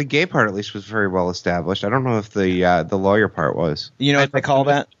the gay part at least was very well established. I don't know if the lawyer part was. You know what they call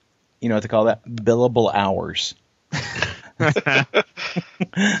that? Billable hours.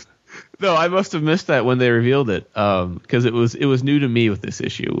 No, I must have missed that when they revealed it, because it was new to me with this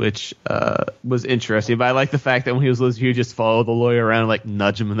issue, which was interesting. But I like the fact that when he was listening, he would just follow the lawyer around and like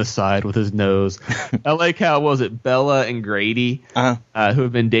nudge him in the side with his nose. I like how Bella and Grady, who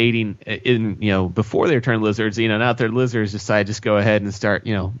have been dating before they turned lizards, now that they're lizards, decide just go ahead and start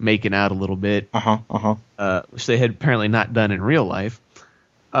making out a little bit, which they had apparently not done in real life.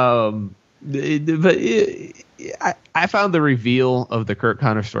 I found the reveal of the Kirk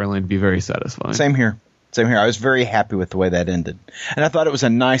Connors storyline to be very satisfying. Same here. I was very happy with the way that ended, and I thought it was a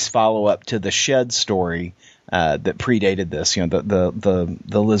nice follow up to the Shed story that predated this.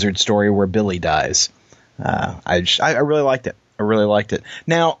 The lizard story where Billy dies. I really liked it.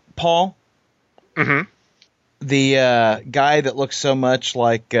 Now, Paul, the guy that looks so much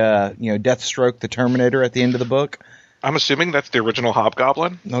like Deathstroke, the Terminator, at the end of the book. I'm assuming that's the original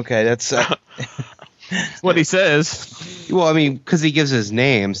Hobgoblin. Okay, that's what he says. Well, I mean, because he gives his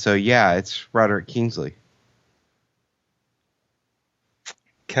name, so yeah, it's Roderick Kingsley.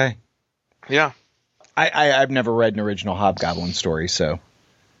 Okay. Yeah. I've never read an original Hobgoblin story, so.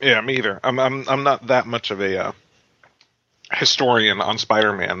 Yeah, me either. I'm not that much of a historian on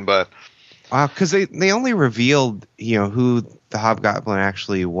Spider-Man, but. Because they only revealed who the Hobgoblin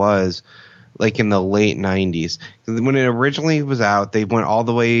actually was, like in the late 90s. When it originally was out, they went all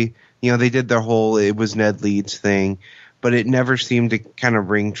the way, they did their whole it was Ned Leeds thing, but it never seemed to kind of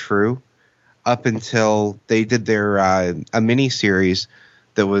ring true up until they did their a mini series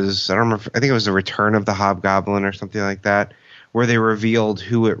that was, I think it was The Return of the Hobgoblin or something like that, where they revealed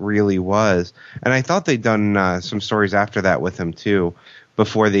who it really was. And I thought they'd done some stories after that with him too,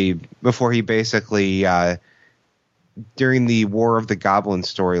 before he basically during the War of the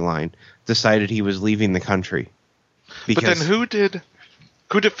Goblins storyline decided he was leaving the country. But then who did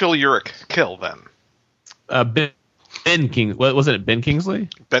Phil Urich kill then? Ben King. What was it? Ben Kingsley?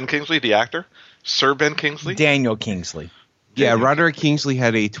 Ben Kingsley, the actor? Sir Ben Kingsley? Daniel Kingsley. Yeah, Roderick Kingsley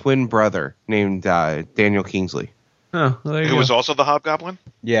had a twin brother named Daniel Kingsley. Oh, well, who was also the Hobgoblin?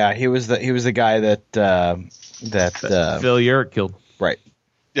 Yeah, he was the guy that Phil Urich killed. Right.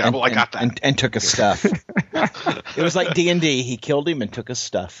 Yeah, I got that. And took his stuff. It was like D&D. He killed him and took his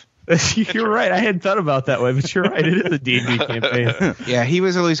stuff. You're right. I hadn't thought about that way, but you're right. It is a D&D campaign. Yeah, he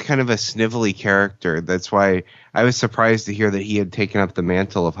was always kind of a snivelly character. That's why I was surprised to hear that he had taken up the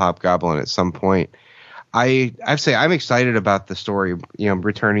mantle of Hobgoblin at some point. I'd say I'm excited about the story,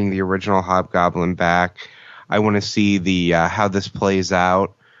 returning the original Hobgoblin back. I want to see the how this plays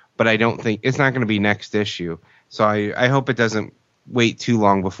out, but I don't think it's not going to be next issue. So I hope it doesn't wait too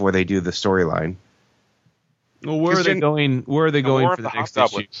long before they do the storyline. Well, where are they going? Where are they going War for of the next issue?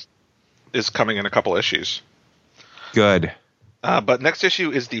 Hobgoblins is coming in a couple issues. Good. But next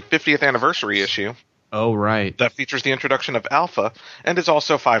issue is the 50th anniversary issue Oh, right. that features the introduction of Alpha and is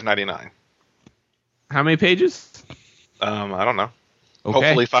also $5.99. How many pages? I don't know. Okay.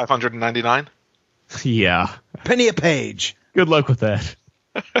 Hopefully 599. Yeah. Penny a page. Good luck with that.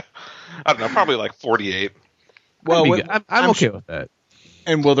 I don't know. Probably like 48. Well, I'm okay with that.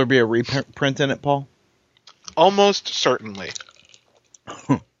 And will there be a reprint in it, Paul? Almost certainly.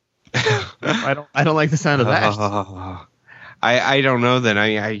 I don't like the sound of that. I don't know that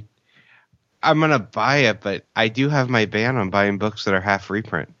I'm gonna buy it, but I do have my ban on buying books that are half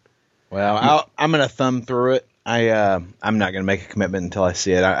reprint. Well, I'm going to thumb through it. I'm not going to make a commitment until I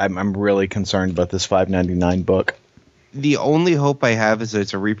see it. I'm really concerned about this $5.99 book. The only hope I have is that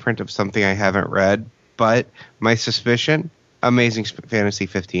it's a reprint of something I haven't read, but my suspicion, Amazing Fantasy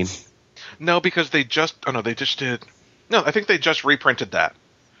 15. No, because they just did. No, I think they just reprinted that.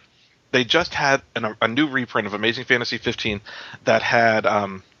 They just had a new reprint of Amazing Fantasy 15 that had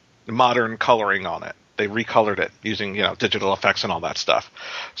modern coloring on it. They recolored it using digital effects and all that stuff.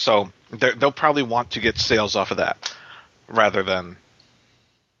 So they'll probably want to get sales off of that rather than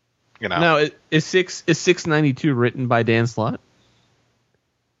Now, is 692 written by Dan Slott?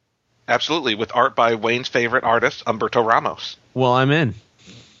 Absolutely, with art by Wayne's favorite artist, Humberto Ramos. Well, I'm in.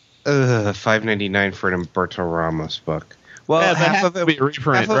 $5.99 for an Humberto Ramos book. Well, Yeah, half of it will be a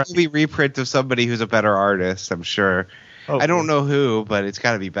reprint, half of right? it will be reprint of somebody who's a better artist, I'm sure. I don't know who, but it's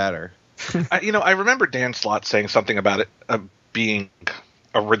got to be better. I remember Dan Slott saying something about it being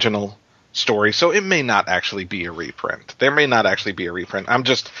original story, so it may not actually be a reprint. There may not actually be a reprint.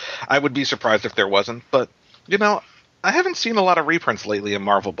 I would be surprised if there wasn't, but I haven't seen a lot of reprints lately in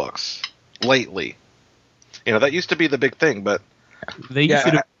Marvel books. Lately. That used to be the big thing, but They used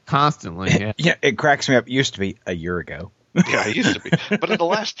to do it constantly. Yeah. Yeah, it cracks me up. It used to be a year ago. yeah, it used to be. But in the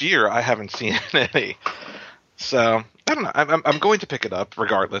last year, I haven't seen any. So, I don't know. I'm going to pick it up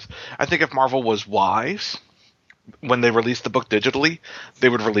regardless. I think if Marvel was wise, when they released the book digitally, they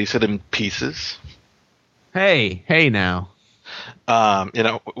would release it in pieces. Hey now.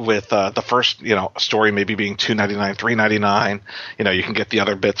 With the first, story maybe being $2.99, $3.99. You can get the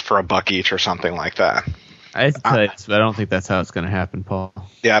other bits for $1 each or something like that. I hate to tell you this, but I don't think that's how it's going to happen, Paul.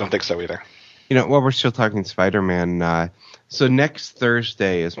 Yeah, I don't think so either. While we're still talking Spider-Man, so next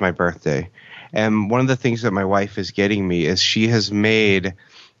Thursday is my birthday. And one of the things that my wife is getting me is she has made,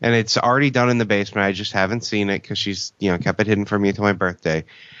 and it's already done in the basement, I just haven't seen it because she's, kept it hidden from me until my birthday,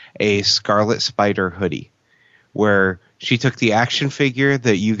 a Scarlet Spider hoodie, where she took the action figure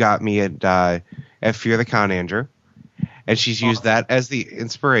that you got me at Fear the Con, Andrew, and she's used that as the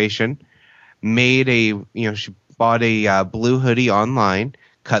inspiration, made she bought a blue hoodie online,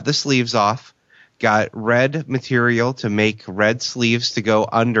 cut the sleeves off, got red material to make red sleeves to go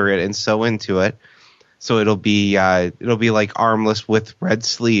under it and sew into it, so it'll be like armless with red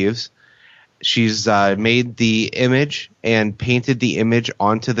sleeves. She's made the image and painted the image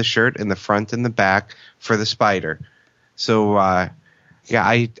onto the shirt in the front and the back for the spider. So I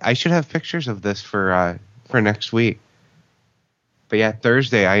should have pictures of this for next week. But yeah,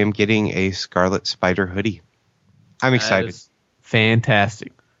 Thursday I am getting a Scarlet Spider hoodie. I'm excited.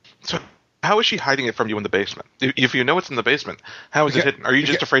 Fantastic. So how is she hiding it from you in the basement? If you know it's in the basement, how is it hidden? Are you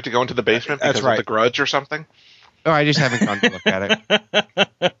just afraid to go into the basement because of the grudge or something? Oh, I just haven't gone to look at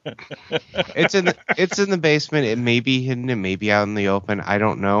it. It's in the basement. It may be hidden. It may be out in the open. I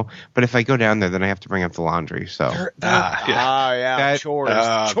don't know. But if I go down there, then I have to bring up the laundry. So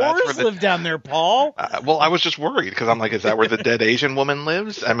Chores. Chores live down there, Paul. Well, I was just worried because I'm like, is that where the dead Asian woman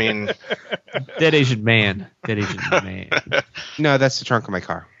lives? I mean, Dead Asian man. No, that's the trunk of my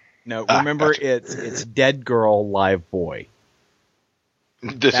car. No, remember it's Dead Girl Live Boy.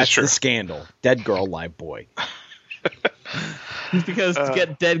 That's That's true. the scandal. Dead Girl Live Boy. Because to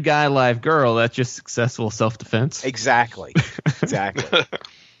get dead guy live girl, that's just successful self-defense. Exactly.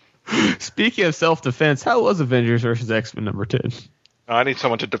 Speaking of self-defense, how was Avengers vs. X-Men number 10? I need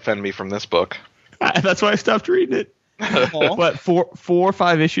someone to defend me from this book. That's why I stopped reading it. What, 4 or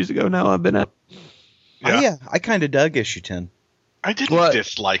 5 issues ago now I've been up? Yeah, I kind of dug issue 10. I didn't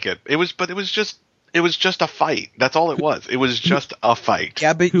dislike it. It was just It was just a fight. That's all it was. It was just a fight.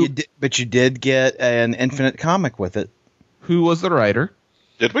 Yeah, but you did get an Infinite comic with it. Who was the writer?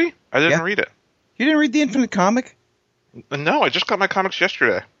 Did we? I didn't read it. You didn't read the Infinite comic? No, I just got my comics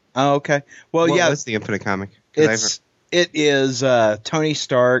yesterday. Oh, okay. Well, What yeah, was the Infinite comic? 'Cause it is Tony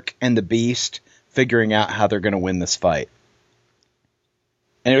Stark and the Beast figuring out how they're going to win this fight,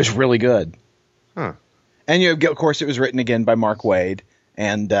 and it was really good. Huh. And of course, it was written again by Mark Waid,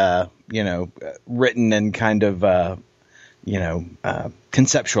 and written and kind of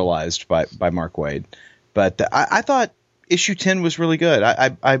conceptualized by Mark Waid. But I thought issue 10 was really good.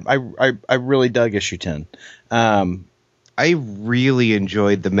 I really dug issue 10. I really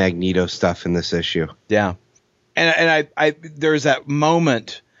enjoyed the Magneto stuff in this issue. Yeah, and I there's that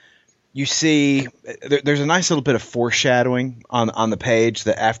moment you see. There's a nice little bit of foreshadowing on the page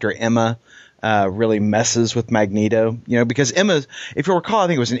that after Emma really messes with Magneto, because Emma, if you recall, I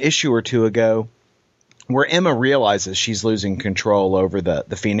think it was an issue or two ago where Emma realizes she's losing control over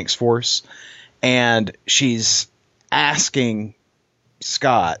the Phoenix Force, and she's asking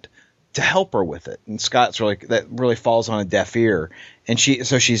Scott to help her with it, and Scott's really falls on a deaf ear, and she's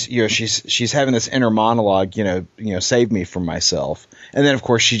having this inner monologue, save me from myself, and then of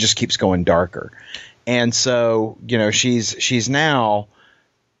course she just keeps going darker, and so she's now,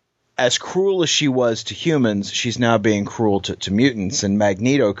 as cruel as she was to humans, she's now being cruel to mutants, and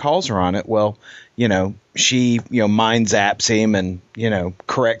Magneto calls her on it. Well, she mind zaps him and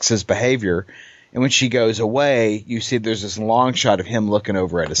corrects his behavior. And when she goes away, you see there's this long shot of him looking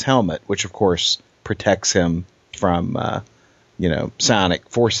over at his helmet, which of course protects him from, psionic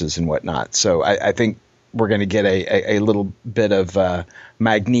forces and whatnot. So I think we're going to get a little bit of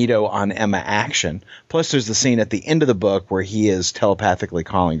Magneto on Emma action. Plus, there's the scene at the end of the book where he is telepathically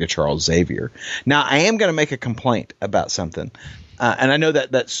calling to Charles Xavier. Now, I am going to make a complaint about something, and I know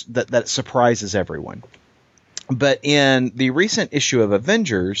that surprises everyone. But in the recent issue of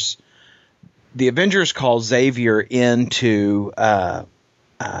Avengers, the Avengers call Xavier in to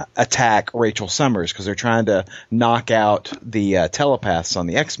attack Rachel Summers because they're trying to knock out the telepaths on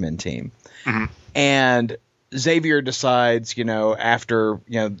the X-Men team. Mm-hmm. And Xavier decides, after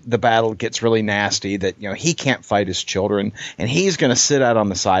the battle gets really nasty, that he can't fight his children, and he's going to sit out on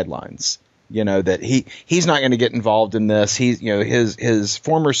the sidelines. That he's not going to get involved in this. His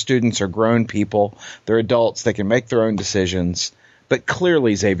former students are grown people; they're adults; they can make their own decisions. But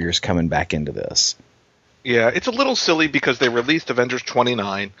clearly, Xavier's coming back into this. Yeah, it's a little silly because they released Avengers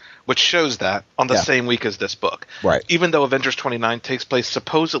 29, which shows that on the same week as this book. Right. Even though Avengers 29 takes place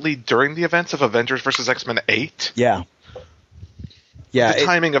supposedly during the events of Avengers vs. X-Men 8. Yeah. Yeah. The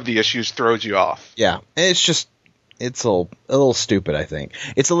timing of the issues throws you off. Yeah. And it's a little stupid, I think.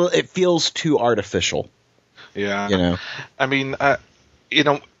 It feels too artificial. Yeah. I mean,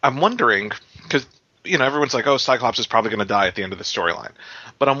 I'm wondering, because everyone's like, oh, Cyclops is probably going to die at the end of the storyline.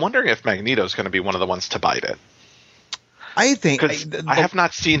 But I'm wondering if Magneto's going to be one of the ones to bite it. I think... Because I have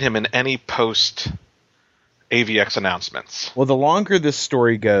not seen him in any post-AVX announcements. Well, the longer this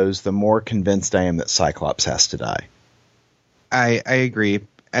story goes, the more convinced I am that Cyclops has to die. I agree.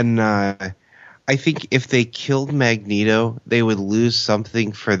 And I think if they killed Magneto, they would lose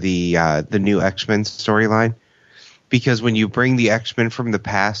something for the new X-Men storyline. Because when you bring the X-Men from the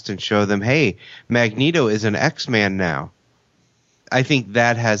past and show them, hey, Magneto is an X-Man now, I think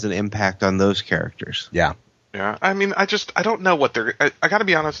that has an impact on those characters. Yeah. Yeah. I mean, I don't know what they're... I got to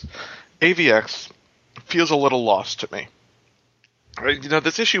be honest, AVX feels a little lost to me.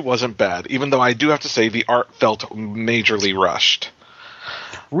 This issue wasn't bad, even though I do have to say the art felt majorly rushed.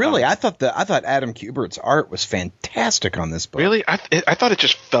 Really? I thought Adam Kubert's art was fantastic on this book. Really? I thought it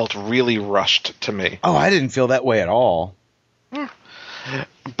just felt really rushed to me. Oh, I didn't feel that way at all.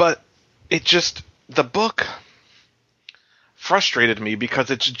 But the book frustrated me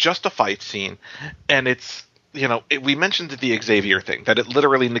because it's just a fight scene, and it's, we mentioned the Xavier thing, that it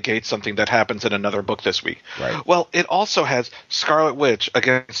literally negates something that happens in another book this week. Right. Well, it also has Scarlet Witch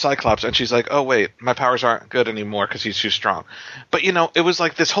against Cyclops, and she's like, oh, wait, my powers aren't good anymore because he's too strong. But, it was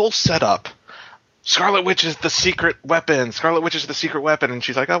like this whole setup. Scarlet Witch is the secret weapon. Scarlet Witch is the secret weapon. And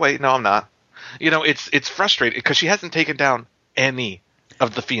she's like, oh, wait, no, I'm not. It's frustrating because she hasn't taken down any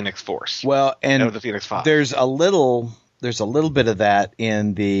of the Phoenix Force. Well, and the Phoenix Five. There's a little bit of that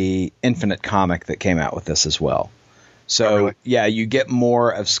in the Infinite comic that came out with this as well. So, oh, really? Yeah, you get more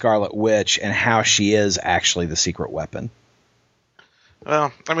of Scarlet Witch and how she is actually the secret weapon.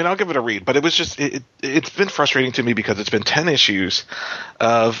 Well, I mean, I'll give it a read, but it was just it's been frustrating to me because it's been 10 issues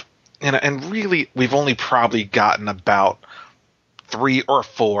of, and really we've only probably gotten about 3 or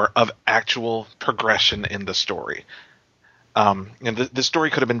 4 of actual progression in the story. And this story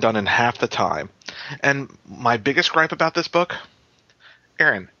could have been done in half the time. And my biggest gripe about this book,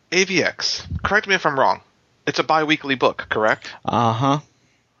 Aaron, AVX, correct me if I'm wrong. It's a bi-weekly book, correct? Uh-huh.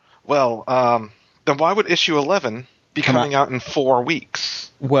 Well, then why would issue 11 be coming out in 4 weeks?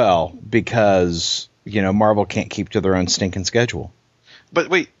 Well, because, Marvel can't keep to their own stinking schedule. But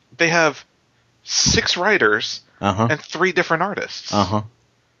wait, they have 6 writers and 3 different artists. Uh-huh.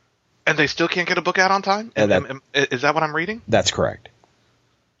 And they still can't get a book out on time? Is that what I'm reading? That's correct.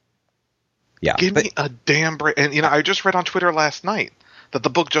 Yeah. Give me a damn break. And, I just read on Twitter last night that the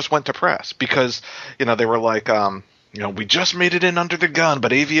book just went to press because, they were like, we just made it in under the gun,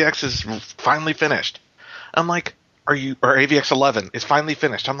 but AVX is finally finished. I'm like, or AVX 11 is finally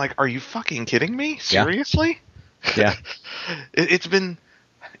finished. I'm like, are you fucking kidding me? Seriously? Yeah.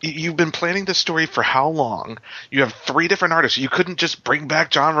 You've been planning this story for how long? You have 3 different artists. You couldn't just bring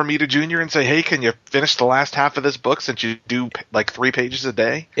back John Romita Jr. and say, hey, can you finish the last half of this book since you do like 3 pages a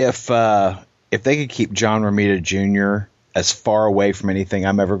day? If they could keep John Romita Jr. as far away from anything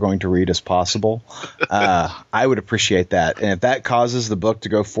I'm ever going to read as possible, I would appreciate that. And if that causes the book to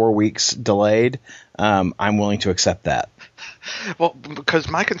go 4 weeks delayed, I'm willing to accept that. Well, because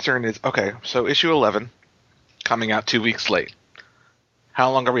my concern is, okay, so issue 11 coming out 2 weeks late.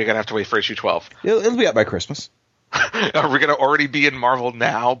 How long are we going to have to wait for issue 12? It'll be out by Christmas. Are we going to already be in Marvel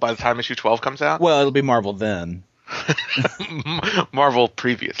now by the time issue 12 comes out? Well, it'll be Marvel then. Marvel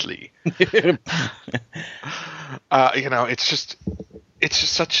previously. It's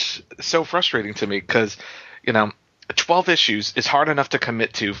just so frustrating to me because, 12 issues is hard enough to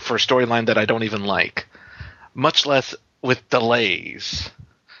commit to for a storyline that I don't even like, much less with delays.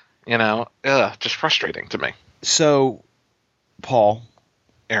 Just frustrating to me. So, Paul,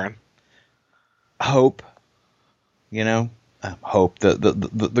 Aaron, Hope, Hope,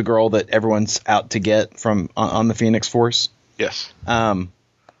 the girl that everyone's out to get from on the Phoenix Force. Yes.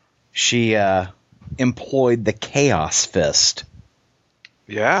 She employed the Chaos Fist.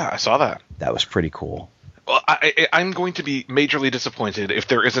 Yeah, I saw that. That was pretty cool. Well, I'm going to be majorly disappointed if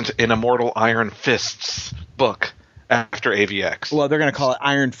there isn't an Immortal Iron Fists book after AVX. Well, they're going to call it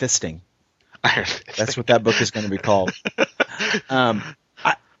Iron Fisting. Iron Fisting. That's what that book is going to be called.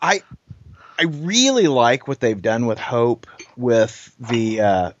 I really like what they've done with Hope with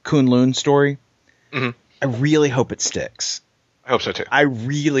the Kunlun story. Mm-hmm. I really hope it sticks. I hope so too. I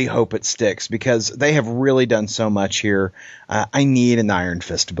really hope it sticks because they have really done so much here. I need an Iron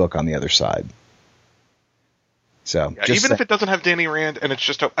Fist book on the other side. So even if it doesn't have Danny Rand and it's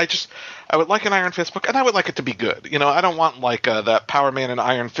just I would like an Iron Fist book and I would like it to be good. I don't want like that Power Man and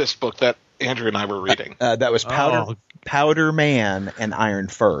Iron Fist book that Andrew and I were reading. That was Powder Man and Iron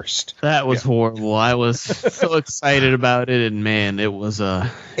First. That was horrible. I was so excited about it, and man, it was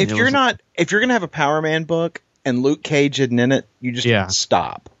if you're gonna have a Power Man book and Luke Cage isn't in it, you just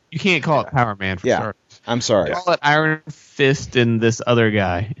stop. You can't call it Power Man for sure. I'm sorry. Call it Iron Fist and this other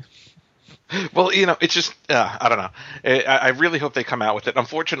guy. Well, it's just I don't know. I really hope they come out with it.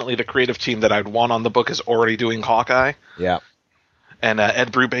 Unfortunately, the creative team that I'd want on the book is already doing Hawkeye. Yeah. And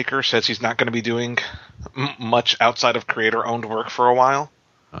Ed Brubaker says he's not going to be doing much outside of creator-owned work for a while.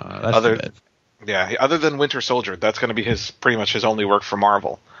 Other than Winter Soldier, that's going to be pretty much his only work for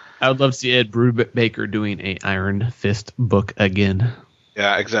Marvel. I would love to see Ed Brubaker doing a Iron Fist book again.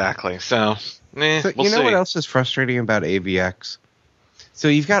 Yeah, exactly. So we'll see. What else is frustrating about AVX? So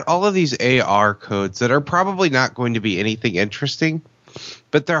you've got all of these AR codes that are probably not going to be anything interesting,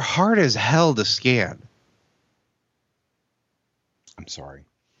 but they're hard as hell to scan. I'm sorry.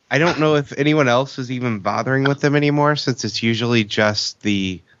 I don't know if anyone else is even bothering with them anymore since it's usually just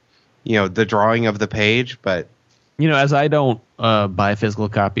the drawing of the page. But, as I don't buy physical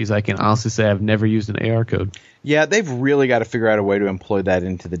copies, I can honestly say I've never used an AR code. Yeah, they've really got to figure out a way to employ that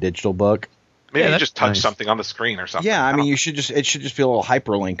into the digital book. Maybe you just touch something on the screen or something. Yeah, I mean, it should just be a little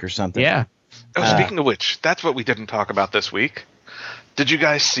hyperlink or something. Yeah. Speaking of which, that's what we didn't talk about this week. Did you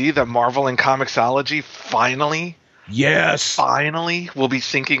guys see that Marvel and Comixology finally will be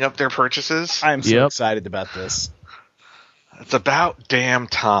syncing up their purchases? I am so excited about this. It's about damn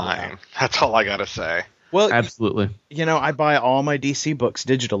time. That's all I got to say. Well, absolutely. I buy all my DC books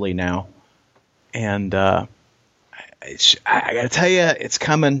digitally now. And I got to tell you, it's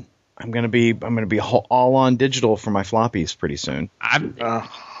coming. I'm gonna be all on digital for my floppies pretty soon.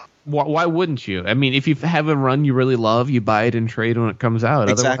 Why wouldn't you? I mean, if you have a run you really love, you buy it in trade when it comes out.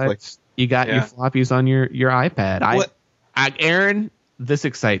 Exactly. Otherwise, you got your floppies on your iPad. Aaron, this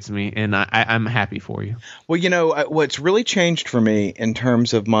excites me, and I'm happy for you. Well, what's really changed for me in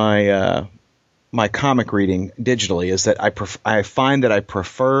terms of my my comic reading digitally is that I find that I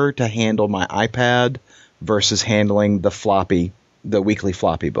prefer to handle my iPad versus handling the weekly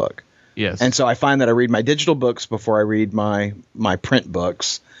floppy book. Yes. And so I find that I read my digital books before I read my print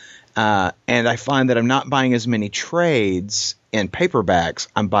books. And I find that I'm not buying as many trades in paperbacks.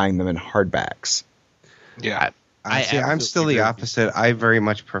 I'm buying them in hardbacks. Yeah. I'm still the opposite. I very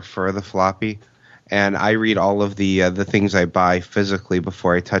much prefer the floppy, and I read all of the things I buy physically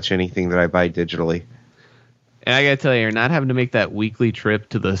before I touch anything that I buy digitally. And I gotta tell you, you're not having to make that weekly trip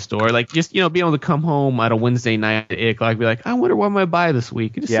to the store. Like, just, being able to come home on a Wednesday night at 8 o'clock, be like, I wonder what I'm gonna buy this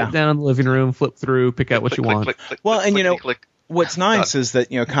week. You just sit down in the living room, flip through, pick out what you want. What's nice is that,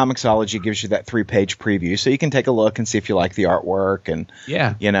 Comixology gives you that 3-page preview, so you can take a look and see if you like the artwork. And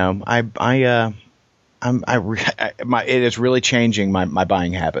it is really changing my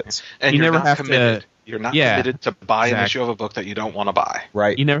buying habits. And you you're never not have committed. to. You're not committed to buy an issue of a book that you don't want to buy.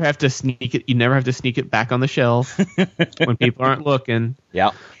 Right. You never have to sneak it. You never have to sneak it back on the shelf when people aren't looking.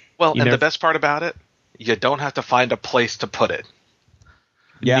 Yeah. Well, the best part about it, you don't have to find a place to put it.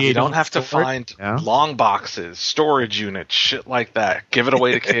 Yeah. You don't have to find long boxes, storage units, shit like that. Give it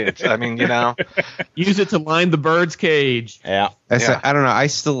away to kids. I mean, Use it to line the bird's cage. Yeah. I don't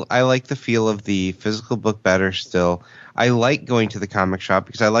know. I like the feel of the physical book better still. I like going to the comic shop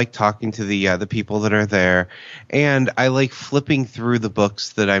because I like talking to the people that are there, and I like flipping through the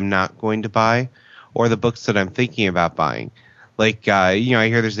books that I'm not going to buy or the books that I'm thinking about buying. Like, I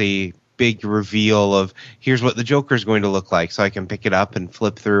hear there's a big reveal of here's what the Joker's going to look like, so I can pick it up and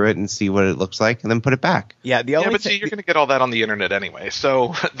flip through it and see what it looks like and then put it back. Yeah, you're going to get all that on the internet anyway.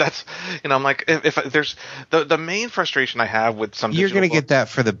 So that's, I'm like, if there's the main frustration I have with some, you're going to get that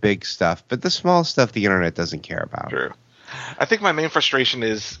for the big stuff, but the small stuff the internet doesn't care about. True. I think my main frustration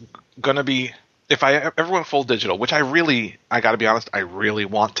is going to be if I ever went full digital, which I got to be honest, I really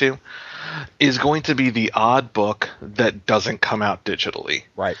want to, is going to be the odd book that doesn't come out digitally.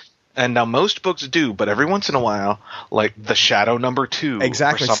 Right. And now most books do, but every once in a while, like The Shadow #2,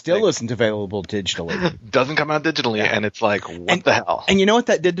 exactly, still isn't available digitally. Doesn't come out digitally, and it's like, what the hell? And you know what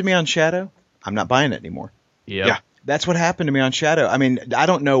that did to me on Shadow? I'm not buying it anymore. Yep. Yeah. That's what happened to me on Shadow. I mean, I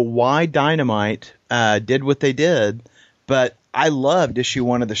don't know why Dynamite did what they did, but I loved issue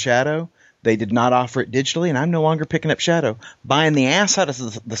 1 of The Shadow. They did not offer it digitally, and I'm no longer picking up Shadow. Buying the ass out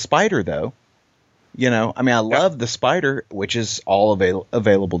of the Spider, though. I love the Spider, which is all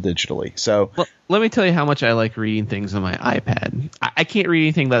available digitally. So, well, let me tell you how much I like reading things on my iPad. I can't read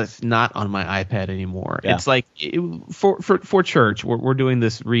anything that's not on my iPad anymore. Yeah. It's like for church, we're doing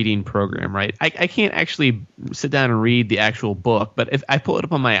this reading program, right? I can't actually sit down and read the actual book, but if I pull it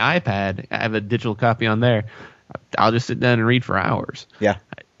up on my iPad, I have a digital copy on there. I'll just sit down and read for hours. Yeah.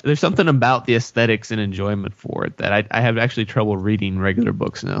 There's something about the aesthetics and enjoyment for it that I have actually trouble reading regular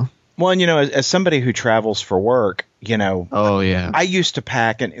books now. Well, and as somebody who travels for work, oh yeah, I used to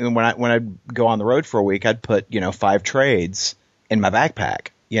pack, and when I'd go on the road for a week, I'd put 5 trades in my backpack,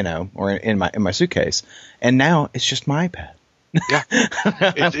 or in my suitcase, and now it's just my iPad. Yeah,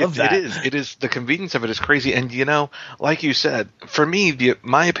 it is the convenience of it is crazy, and like you said, for me,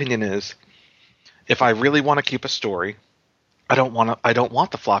 my opinion is, if I really want to keep a story, I don't want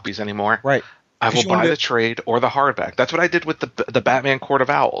the floppies anymore. Right. I will buy the trade or the hardback. That's what I did with the Batman Court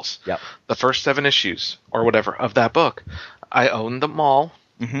of Owls. Yep. The first 7 issues or whatever of that book. I owned them all.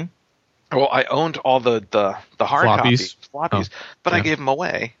 Mm-hmm. Well, I owned all the hard floppies, but I gave them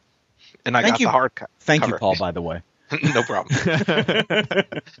away, and I got the hard cover. Thank you, Paul. By the way, no problem.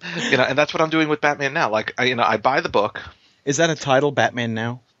 And that's what I'm doing with Batman Now. Like, I buy the book. Is that a title, Batman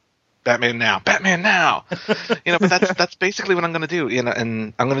Now? Batman Now. But that's basically what I'm going to do.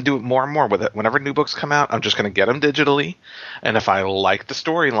 And I'm going to do it more and more with it. Whenever new books come out, I'm just going to get them digitally. And if I like the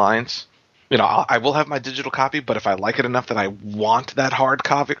storylines, I will have my digital copy. But if I like it enough that I want that hard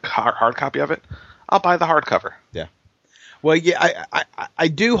copy of it, I'll buy the hardcover. Yeah. Well, yeah, I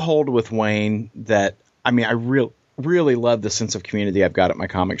do hold with Wayne that I really love the sense of community I've got at my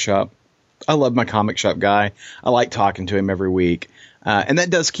comic shop. I love my comic shop guy. I like talking to him every week. And that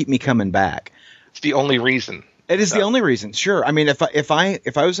does keep me coming back. It's the only reason. It is the only reason. Sure. I mean, if I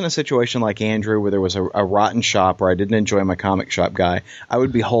was in a situation like Andrew where there was a rotten shop where I didn't enjoy my comic shop guy, I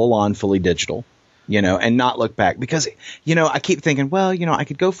would be whole on fully digital, and not look back because, I keep thinking, well, I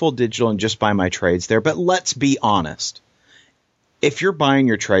could go full digital and just buy my trades there. But let's be honest. If you're buying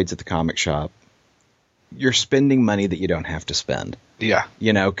your trades at the comic shop, you're spending money that you don't have to spend. Yeah.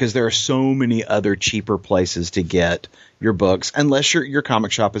 Because there are so many other cheaper places to get your books, unless your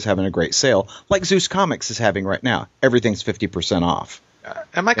comic shop is having a great sale, like Zeus Comics is having right now. Everything's 50% off.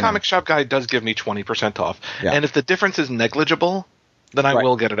 And my comic shop guy does give me 20% off. Yeah. And if the difference is negligible, then I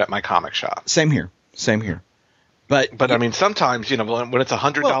will get it at my comic shop. Same here. But I mean, sometimes, when it's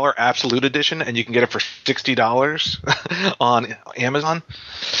 $100 absolute edition and you can get it for $60 on Amazon.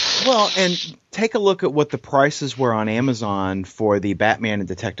 Well, and take a look at what the prices were on Amazon for the Batman and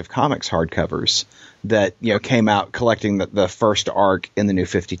Detective Comics hardcovers that came out collecting the first arc in the New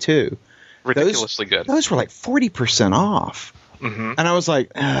 52. Ridiculously good. Those were like 40% off. Mm-hmm. And I was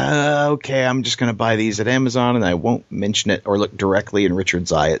like, okay, I'm just going to buy these at Amazon, and I won't mention it or look directly in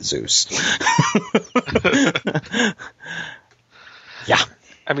Richard's eye at Zeus. Yeah.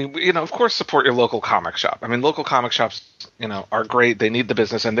 I mean, of course, support your local comic shop. I mean, local comic shops, are great. They need the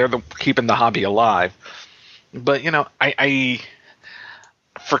business, and they're keeping the hobby alive. But, I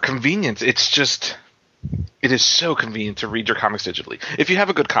for convenience, it is so convenient to read your comics digitally. If you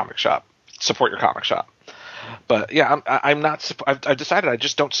have a good comic shop, support your comic shop. But yeah, I'm not. I've decided I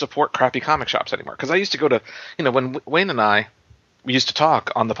just don't support crappy comic shops anymore. Because I used to go to, when Wayne and I used to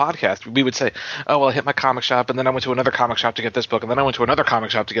talk on the podcast, we would say, "Oh, well, I hit my comic shop, and then I went to another comic shop to get this book, and then I went to another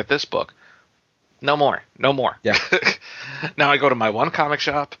comic shop to get this book." No more. Yeah. Now I go to my one comic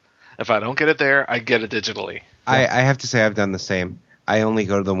shop. If I don't get it there, I get it digitally. I have to say I've done the same. I only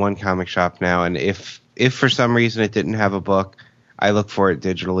go to the one comic shop now, and if for some reason it didn't have a book, I look for it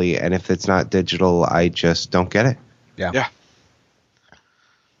digitally, and if it's not digital, I just don't get it. Yeah.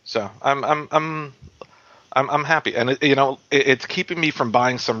 So I'm happy, and it's keeping me from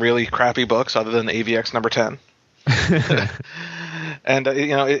buying some really crappy books other than AVX number 10. And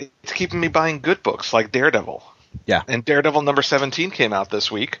it's keeping me buying good books like Daredevil. Yeah. And Daredevil number 17 came out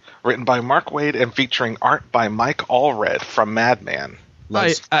this week, written by Mark Waid and featuring art by Mike Allred from Madman.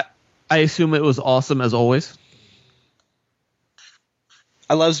 I assume it was awesome as always.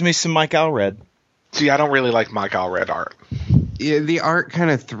 I loves me some Mike Allred. See, I don't really like Mike Allred art. Yeah, the art kind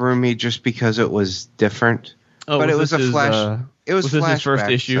of threw me just because it was different. Oh, but it was a his, flash. It was this his first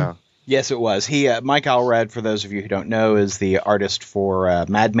flashback, issue? so- Yes, it was. He Mike Allred, for those of you who don't know, is the artist for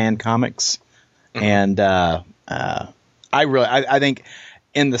Madman Comics, and I think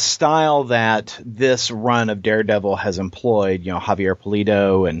in the style that this run of Daredevil has employed, Javier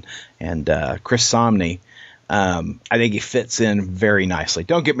Pulido and Chris Samnee, I think he fits in very nicely.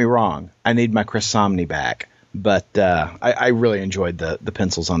 Don't get me wrong, I need my Chris Samnee back, but I really enjoyed the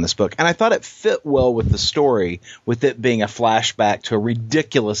pencils on this book, and I thought it fit well with the story, with it being a flashback to a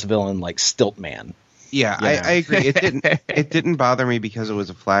ridiculous villain like Stiltman. Yeah, I agree. It didn't bother me because it was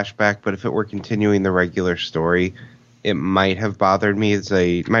a flashback, but if it were continuing the regular story, it might have bothered me.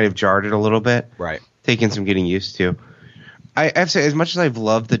 It might have jarred it a little bit. Right. Taking some getting used to. I have to say, as much as I've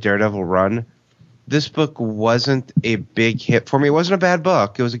loved the Daredevil run, this book wasn't a big hit for me. It wasn't a bad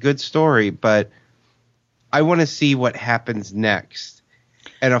book. It was a good story, but I want to see what happens next.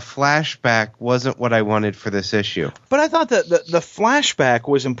 And a flashback wasn't what I wanted for this issue. But I thought that the flashback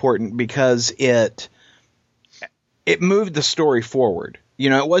was important because it moved the story forward.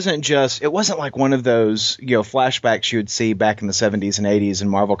 It wasn't like one of those, flashbacks you would see back in the 70s and 80s in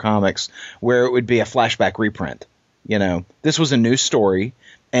Marvel Comics where it would be a flashback reprint. This was a new story,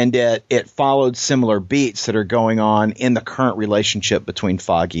 and it followed similar beats that are going on in the current relationship between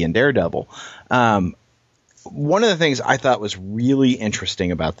Foggy and Daredevil. One of the things I thought was really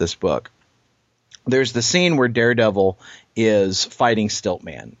interesting about this book, there's the scene where Daredevil is fighting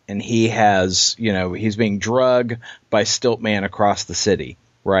Stiltman, and he has, he's being drugged by Stiltman across the city,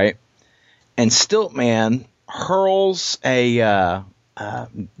 right? And Stiltman hurls a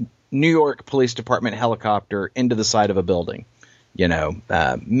New York Police Department helicopter into the side of a building,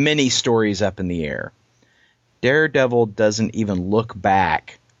 many stories up in the air. Daredevil doesn't even look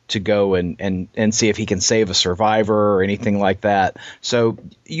back to go and see if he can save a survivor or anything like that. So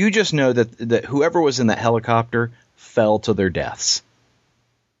you just know that whoever was in that helicopter fell to their deaths.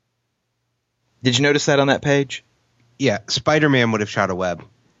 Did you notice that on that page? Yeah, Spider-Man would have shot a web.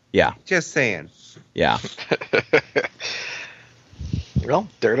 Yeah. Just saying. Yeah. Well,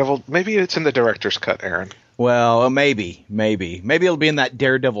 Daredevil, maybe it's in the director's cut, Aaron. Well, maybe it'll be in that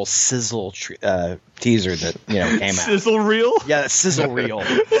Daredevil sizzle teaser that came out. Sizzle reel? Yeah, that sizzle reel.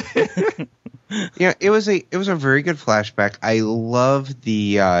 Yeah, it was a very good flashback. I love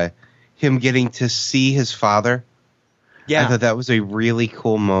the him getting to see his father. Yeah, I thought that was a really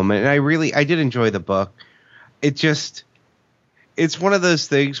cool moment, and I did enjoy the book. It's one of those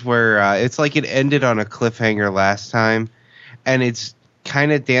things where it's like it ended on a cliffhanger last time, and it's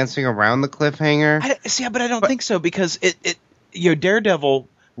kind of dancing around the cliffhanger. But I don't think so, because it Daredevil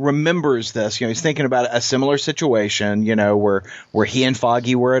remembers this. He's thinking about a similar situation, where he and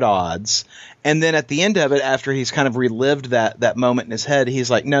Foggy were at odds. And then at the end of it, after he's kind of relived that moment in his head, he's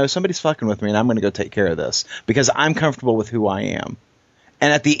like, no, somebody's fucking with me, and I'm going to go take care of this because I'm comfortable with who I am.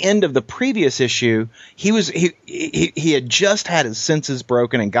 And at the end of the previous issue, he had just had his senses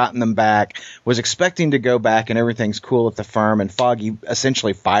broken and gotten them back, was expecting to go back and everything's cool at the firm, and Foggy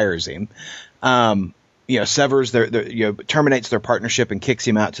essentially fires him. Severs terminates their partnership and kicks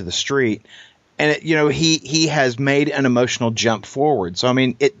him out to the street. And he has made an emotional jump forward. So I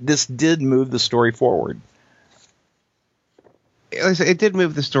mean, this did move the story forward. It did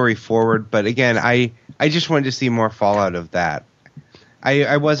move the story forward, but again, I just wanted to see more fallout of that.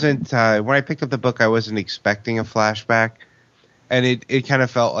 I wasn't when I picked up the book, I wasn't expecting a flashback, and it kind of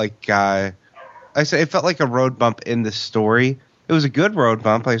felt like it felt like a road bump in the story. It was a good road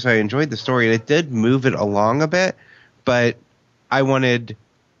bump. Like I said, I enjoyed the story, and it did move it along a bit, but I wanted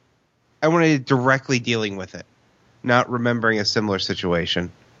directly dealing with it, not remembering a similar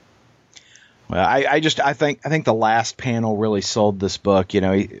situation. Well, I think the last panel really sold this book.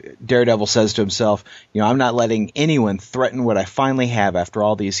 Daredevil says to himself, I'm not letting anyone threaten what I finally have after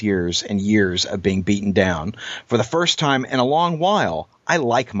all these years and years of being beaten down. For the first time in a long while, I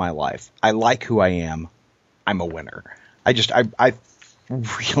like my life. I like who I am. I'm a winner. I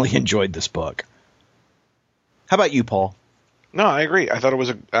really enjoyed this book. How about you, Paul? No, I agree. I thought it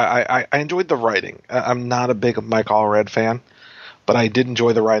was I enjoyed the writing. I'm not a big Mike Allred fan, but I did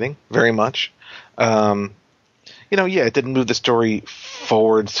enjoy the writing very much. It didn't move the story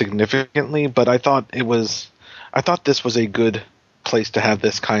forward significantly, but I thought this was a good place to have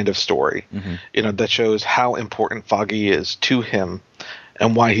this kind of story, that shows how important Foggy is to him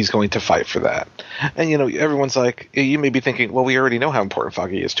and why he's going to fight for that. And, everyone's like, you may be thinking, well, we already know how important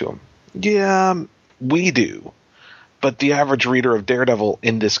Foggy is to him. Yeah, we do. But the average reader of Daredevil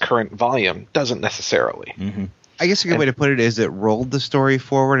in this current volume doesn't necessarily. Mm-hmm. I guess a good way to put it is it rolled the story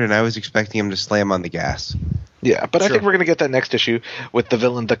forward, and I was expecting him to slam on the gas. Yeah, but sure. I think we're going to get that next issue with the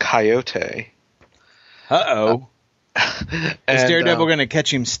villain, the Coyote. Uh-oh. Is Daredevil going to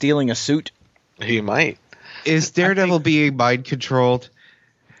catch him stealing a suit? He might. Is Daredevil being mind-controlled?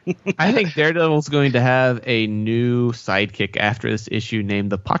 I think Daredevil's going to have a new sidekick after this issue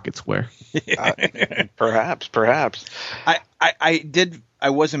named the Pocket Square. Perhaps. I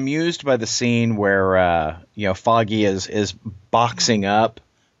was amused by the scene where Foggy is boxing up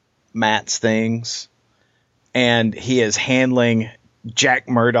Matt's things, and he is handling Jack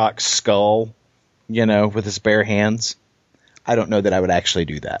Murdoch's skull, with his bare hands. I don't know that I would actually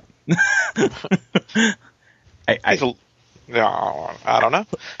do that. I don't know.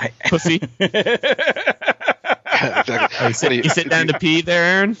 Pussy. You sit down to pee there,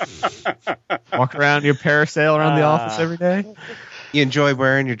 Aaron? Walk around your parasail around the office every day? You enjoy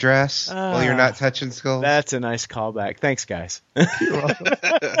wearing your dress while you're not touching skulls? That's a nice callback. Thanks, guys. You're welcome.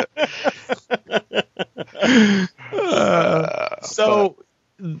 So,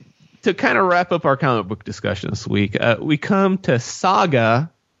 to kind of wrap up our comic book discussion this week, we come to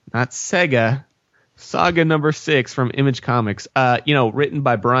Saga, not Sega, Saga number 6 from Image Comics, written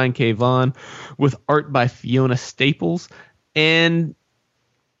by Brian K. Vaughan with art by Fiona Staples. And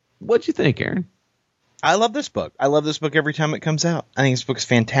what'd you think, Aaron? I love this book. I love this book every time it comes out. I think this book is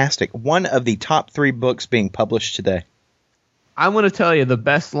fantastic. One of the top 3 books being published today. I want to tell you the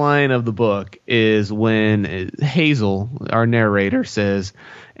best line of the book is when Hazel, our narrator, says,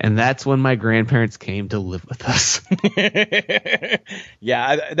 "And that's when my grandparents came to live with us."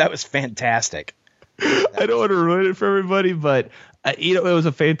 Yeah, that was fantastic. I don't want to ruin it for everybody, but it was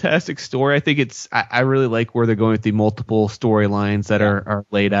a fantastic story. I think I really like where they're going with the multiple storylines that are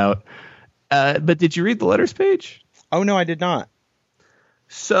laid out. But did you read the letters page? Oh, no, I did not.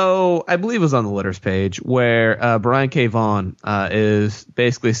 So I believe it was on the letters page where Brian K. Vaughan is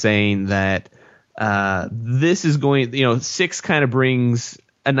basically saying that this is going, 6 kind of brings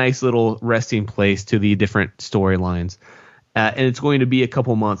a nice little resting place to the different storylines. And it's going to be a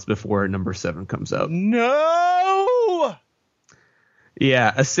couple months before number 7 comes out. No!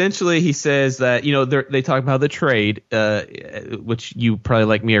 Yeah, essentially he says that, they talk about the trade, which you probably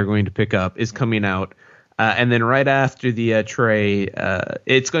like me are going to pick up, is coming out. And then right after the trade,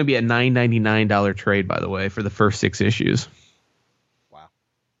 it's going to be a $9.99 trade, by the way, for the first 6 issues. Wow.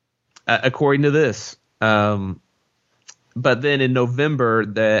 According to this. But then in November,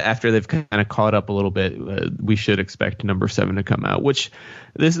 after they've kind of caught up a little bit, we should expect number 7 to come out. Which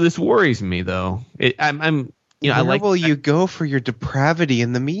this worries me, though. Where will you go for your depravity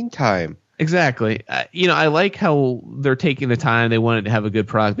in the meantime? Exactly. I like how they're taking the time. They wanted to have a good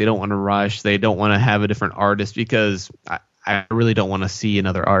product. They don't want to rush. They don't want to have a different artist because I really don't want to see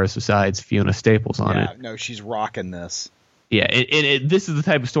another artist besides Fiona Staples on it. No, she's rocking this. Yeah, this is the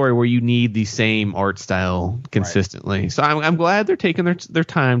type of story where you need the same art style consistently. Right. So I'm glad they're taking their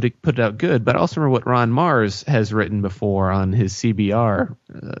time to put it out good. But I also remember what Ron Mars has written before on his CBR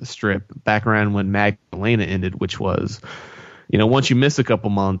strip back around when Magdalena ended, which was, once you miss a couple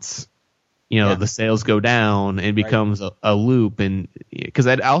months, the sales go down and becomes a loop. And because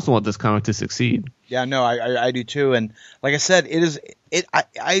I also want this comic to succeed. Yeah, no, I do too. And like I said,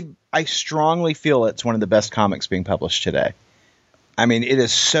 I strongly feel it's one of the best comics being published today. I mean, it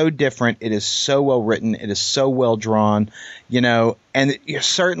is so different. It is so well written. It is so well drawn, and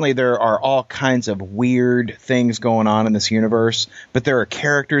certainly there are all kinds of weird things going on in this universe, but there are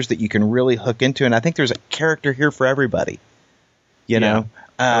characters that you can really hook into. And I think there's a character here for everybody,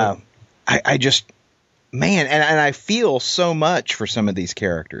 I just, man, and I feel so much for some of these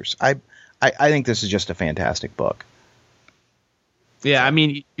characters. I think this is just a fantastic book. Yeah, I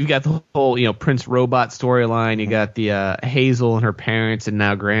mean, you've got the whole, Prince Robot storyline. You got the Hazel and her parents and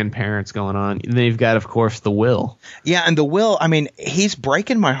now grandparents going on. And then you've got, of course, the Will. Yeah, and the Will, I mean, he's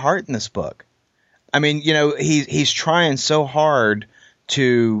breaking my heart in this book. I mean, he's trying so hard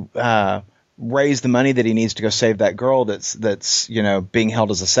to raise the money that he needs to go save that girl that's being held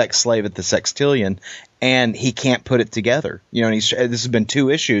as a sex slave at the Sextillion, and he can't put it together. And this has been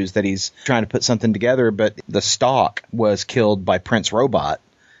 2 issues that he's trying to put something together, but the Stalk was killed by Prince Robot,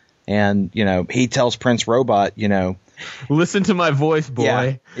 and he tells Prince Robot, listen to my voice,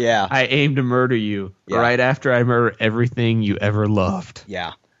 boy. Yeah. I aim to murder you right after I murder everything you ever loved.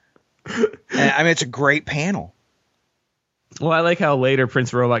 Yeah. And, I mean, it's a great panel. Well, I like how later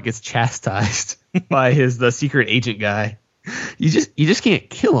Prince Robot gets chastised by the secret agent guy. You just can't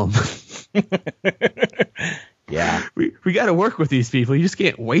kill him. Yeah, we got to work with these people. You just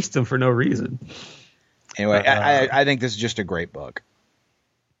can't waste them for no reason. Anyway, I think this is just a great book.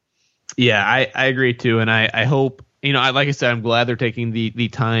 Yeah, I agree too, and I hope like I said, I'm glad they're taking the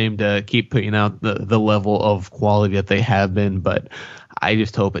time to keep putting out the level of quality that they have been, but I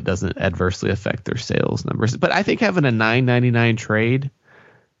just hope it doesn't adversely affect their sales numbers. But I think having a $9.99 trade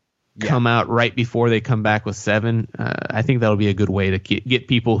come out right before they come back with 7, I think that'll be a good way to get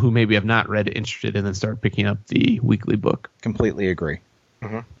people who maybe have not read it interested and then start picking up the weekly book. Completely agree.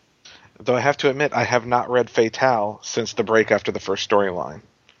 Mm-hmm. Though I have to admit, I have not read Fatale since the break after the first storyline.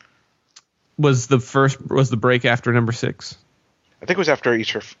 Was the break after number 6? I think it was after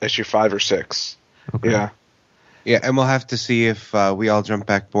issue 5 or 6. Okay. Yeah. Yeah, and we'll have to see if we all jump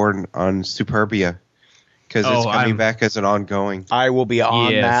back board on Superbia, because it's coming back as an ongoing. I will be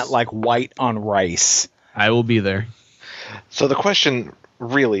on that like white on rice. I will be there. So the question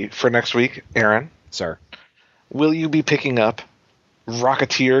really for next week, Aaron. Sir. Will you be picking up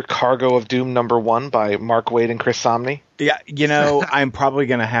Rocketeer Cargo of Doom #1 by Mark Waid and Chris Samnee? Yeah, I'm probably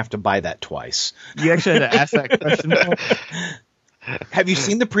going to have to buy that twice. You actually had to ask that question. Have you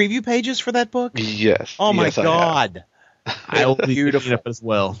seen the preview pages for that book? Yes. Oh my God. I will be picking up as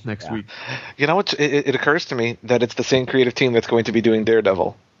well next week. It occurs to me that it's the same creative team that's going to be doing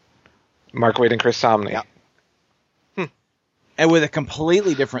Daredevil. Mark Waid and Chris Samnee. Yeah. And with a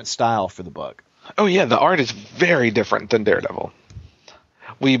completely different style for the book. Oh yeah, the art is very different than Daredevil.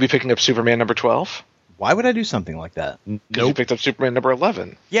 Will you be picking up Superman #12? Why would I do something like that? Because you picked up Superman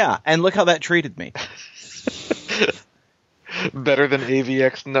 #11. Yeah, and look how that treated me. Better than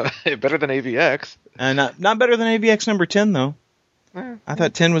AVX. No, better than AVX. Not better than AVX #10 though. I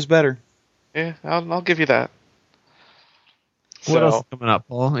thought 10 was better. Yeah, I'll give you that. What else is coming up,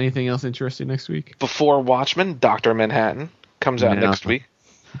 Paul? Anything else interesting next week? Before Watchmen, Dr. Manhattan comes out next week.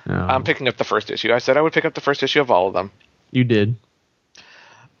 No. I'm picking up the first issue. I said I would pick up the first issue of all of them. You did.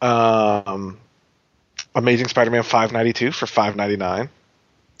 Amazing Spider-Man 592 for $5.99.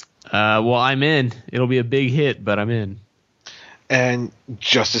 Well, I'm in. It'll be a big hit, but I'm in. And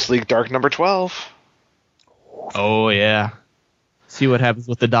Justice League Dark #12. Oh yeah. See what happens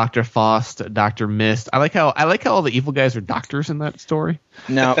with the Dr. Faust, Dr. Mist. I like how all the evil guys are doctors in that story.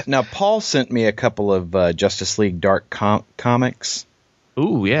 Now Paul sent me a couple of Justice League Dark comics.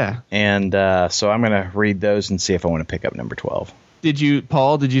 Ooh, yeah. And so I'm going to read those and see if I want to pick up #12. Did you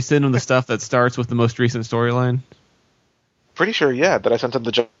send him the stuff that starts with the most recent storyline? Pretty sure, yeah, that I sent him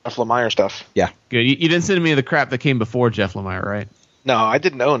the Jeff Lemire stuff. Yeah. Good. You didn't send me the crap that came before Jeff Lemire, right? No, I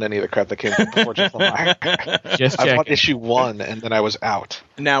didn't own any of the crap that came before Jeff Lemire. Just I checking. bought issue 1, and then I was out.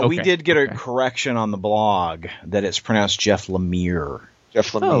 Now, we Okay, did get a correction on the blog that it's pronounced Jeff Lemire.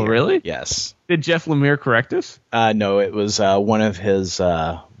 Jeff Lemire. Oh, really? Yes. Did Jeff Lemire correct us? No, it was one of his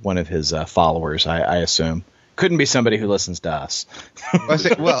followers, I assume. Couldn't be somebody who listens to us.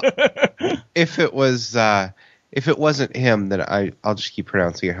 Well, if it wasn't him, then I'll just keep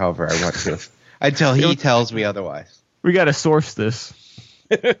pronouncing it however I want to until he tells me otherwise. We got to source this.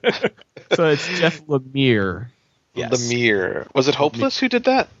 So it's Jeff Lemire. Yes. Lemire. Was it Hopeless who did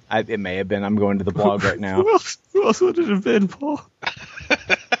that? It may have been. I'm going to the blog right now. Who else would it have been, Paul?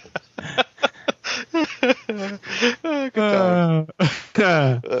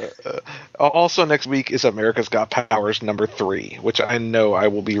 Also next week is America's Got Powers #3, which I know I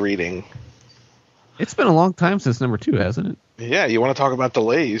will be reading. It's been a long time since #2, hasn't it? Yeah, you want to talk about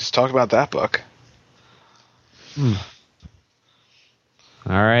delays? Talk about that book. All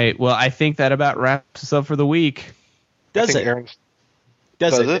right. Well, I think that about wraps us up for the week. Does it? Aaron's,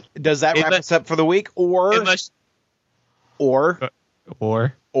 Does it? Does that wrap us up for the week? Or do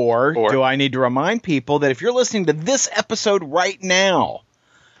I need to remind people that if you're listening to this episode right now,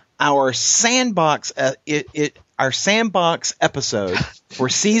 our sandbox episode for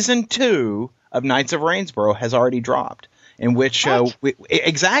season 2 of Knights of Rainsboro has already dropped, in which and we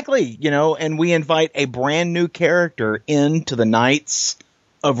invite a brand new character into the Knights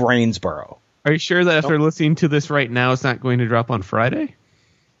of Rainsboro. Are you sure that if they're listening to this right now, it's not going to drop on Friday?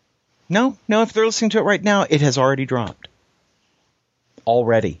 No, if they're listening to it right now, it has already dropped.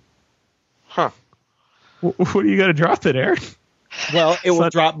 Already. Huh. What do you got to drop it, Aaron? Well, it will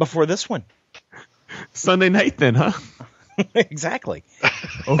drop before this one. Sunday night then, huh? Exactly.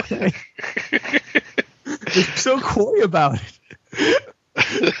 Okay. You're so coy about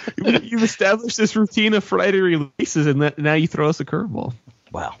it. You've established this routine of Friday releases, and now you throw us a curveball.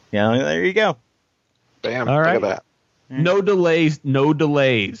 Wow. Yeah, there you go. Bam. All right. Look at that. No delays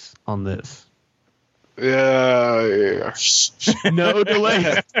on this. Yeah. No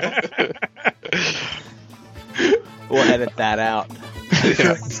delays. We'll edit that out.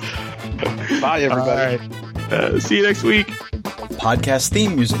 Bye, everybody. All right. See you next week. Podcast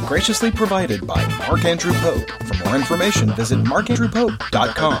theme music graciously provided by Mark Andrew Pope. For more information, visit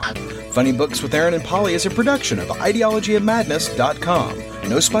markandrewpope.com. Funny Books with Aaron and Polly is a production of ideologyofmadness.com.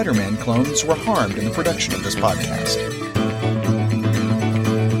 No Spider-Man clones were harmed in the production of this podcast.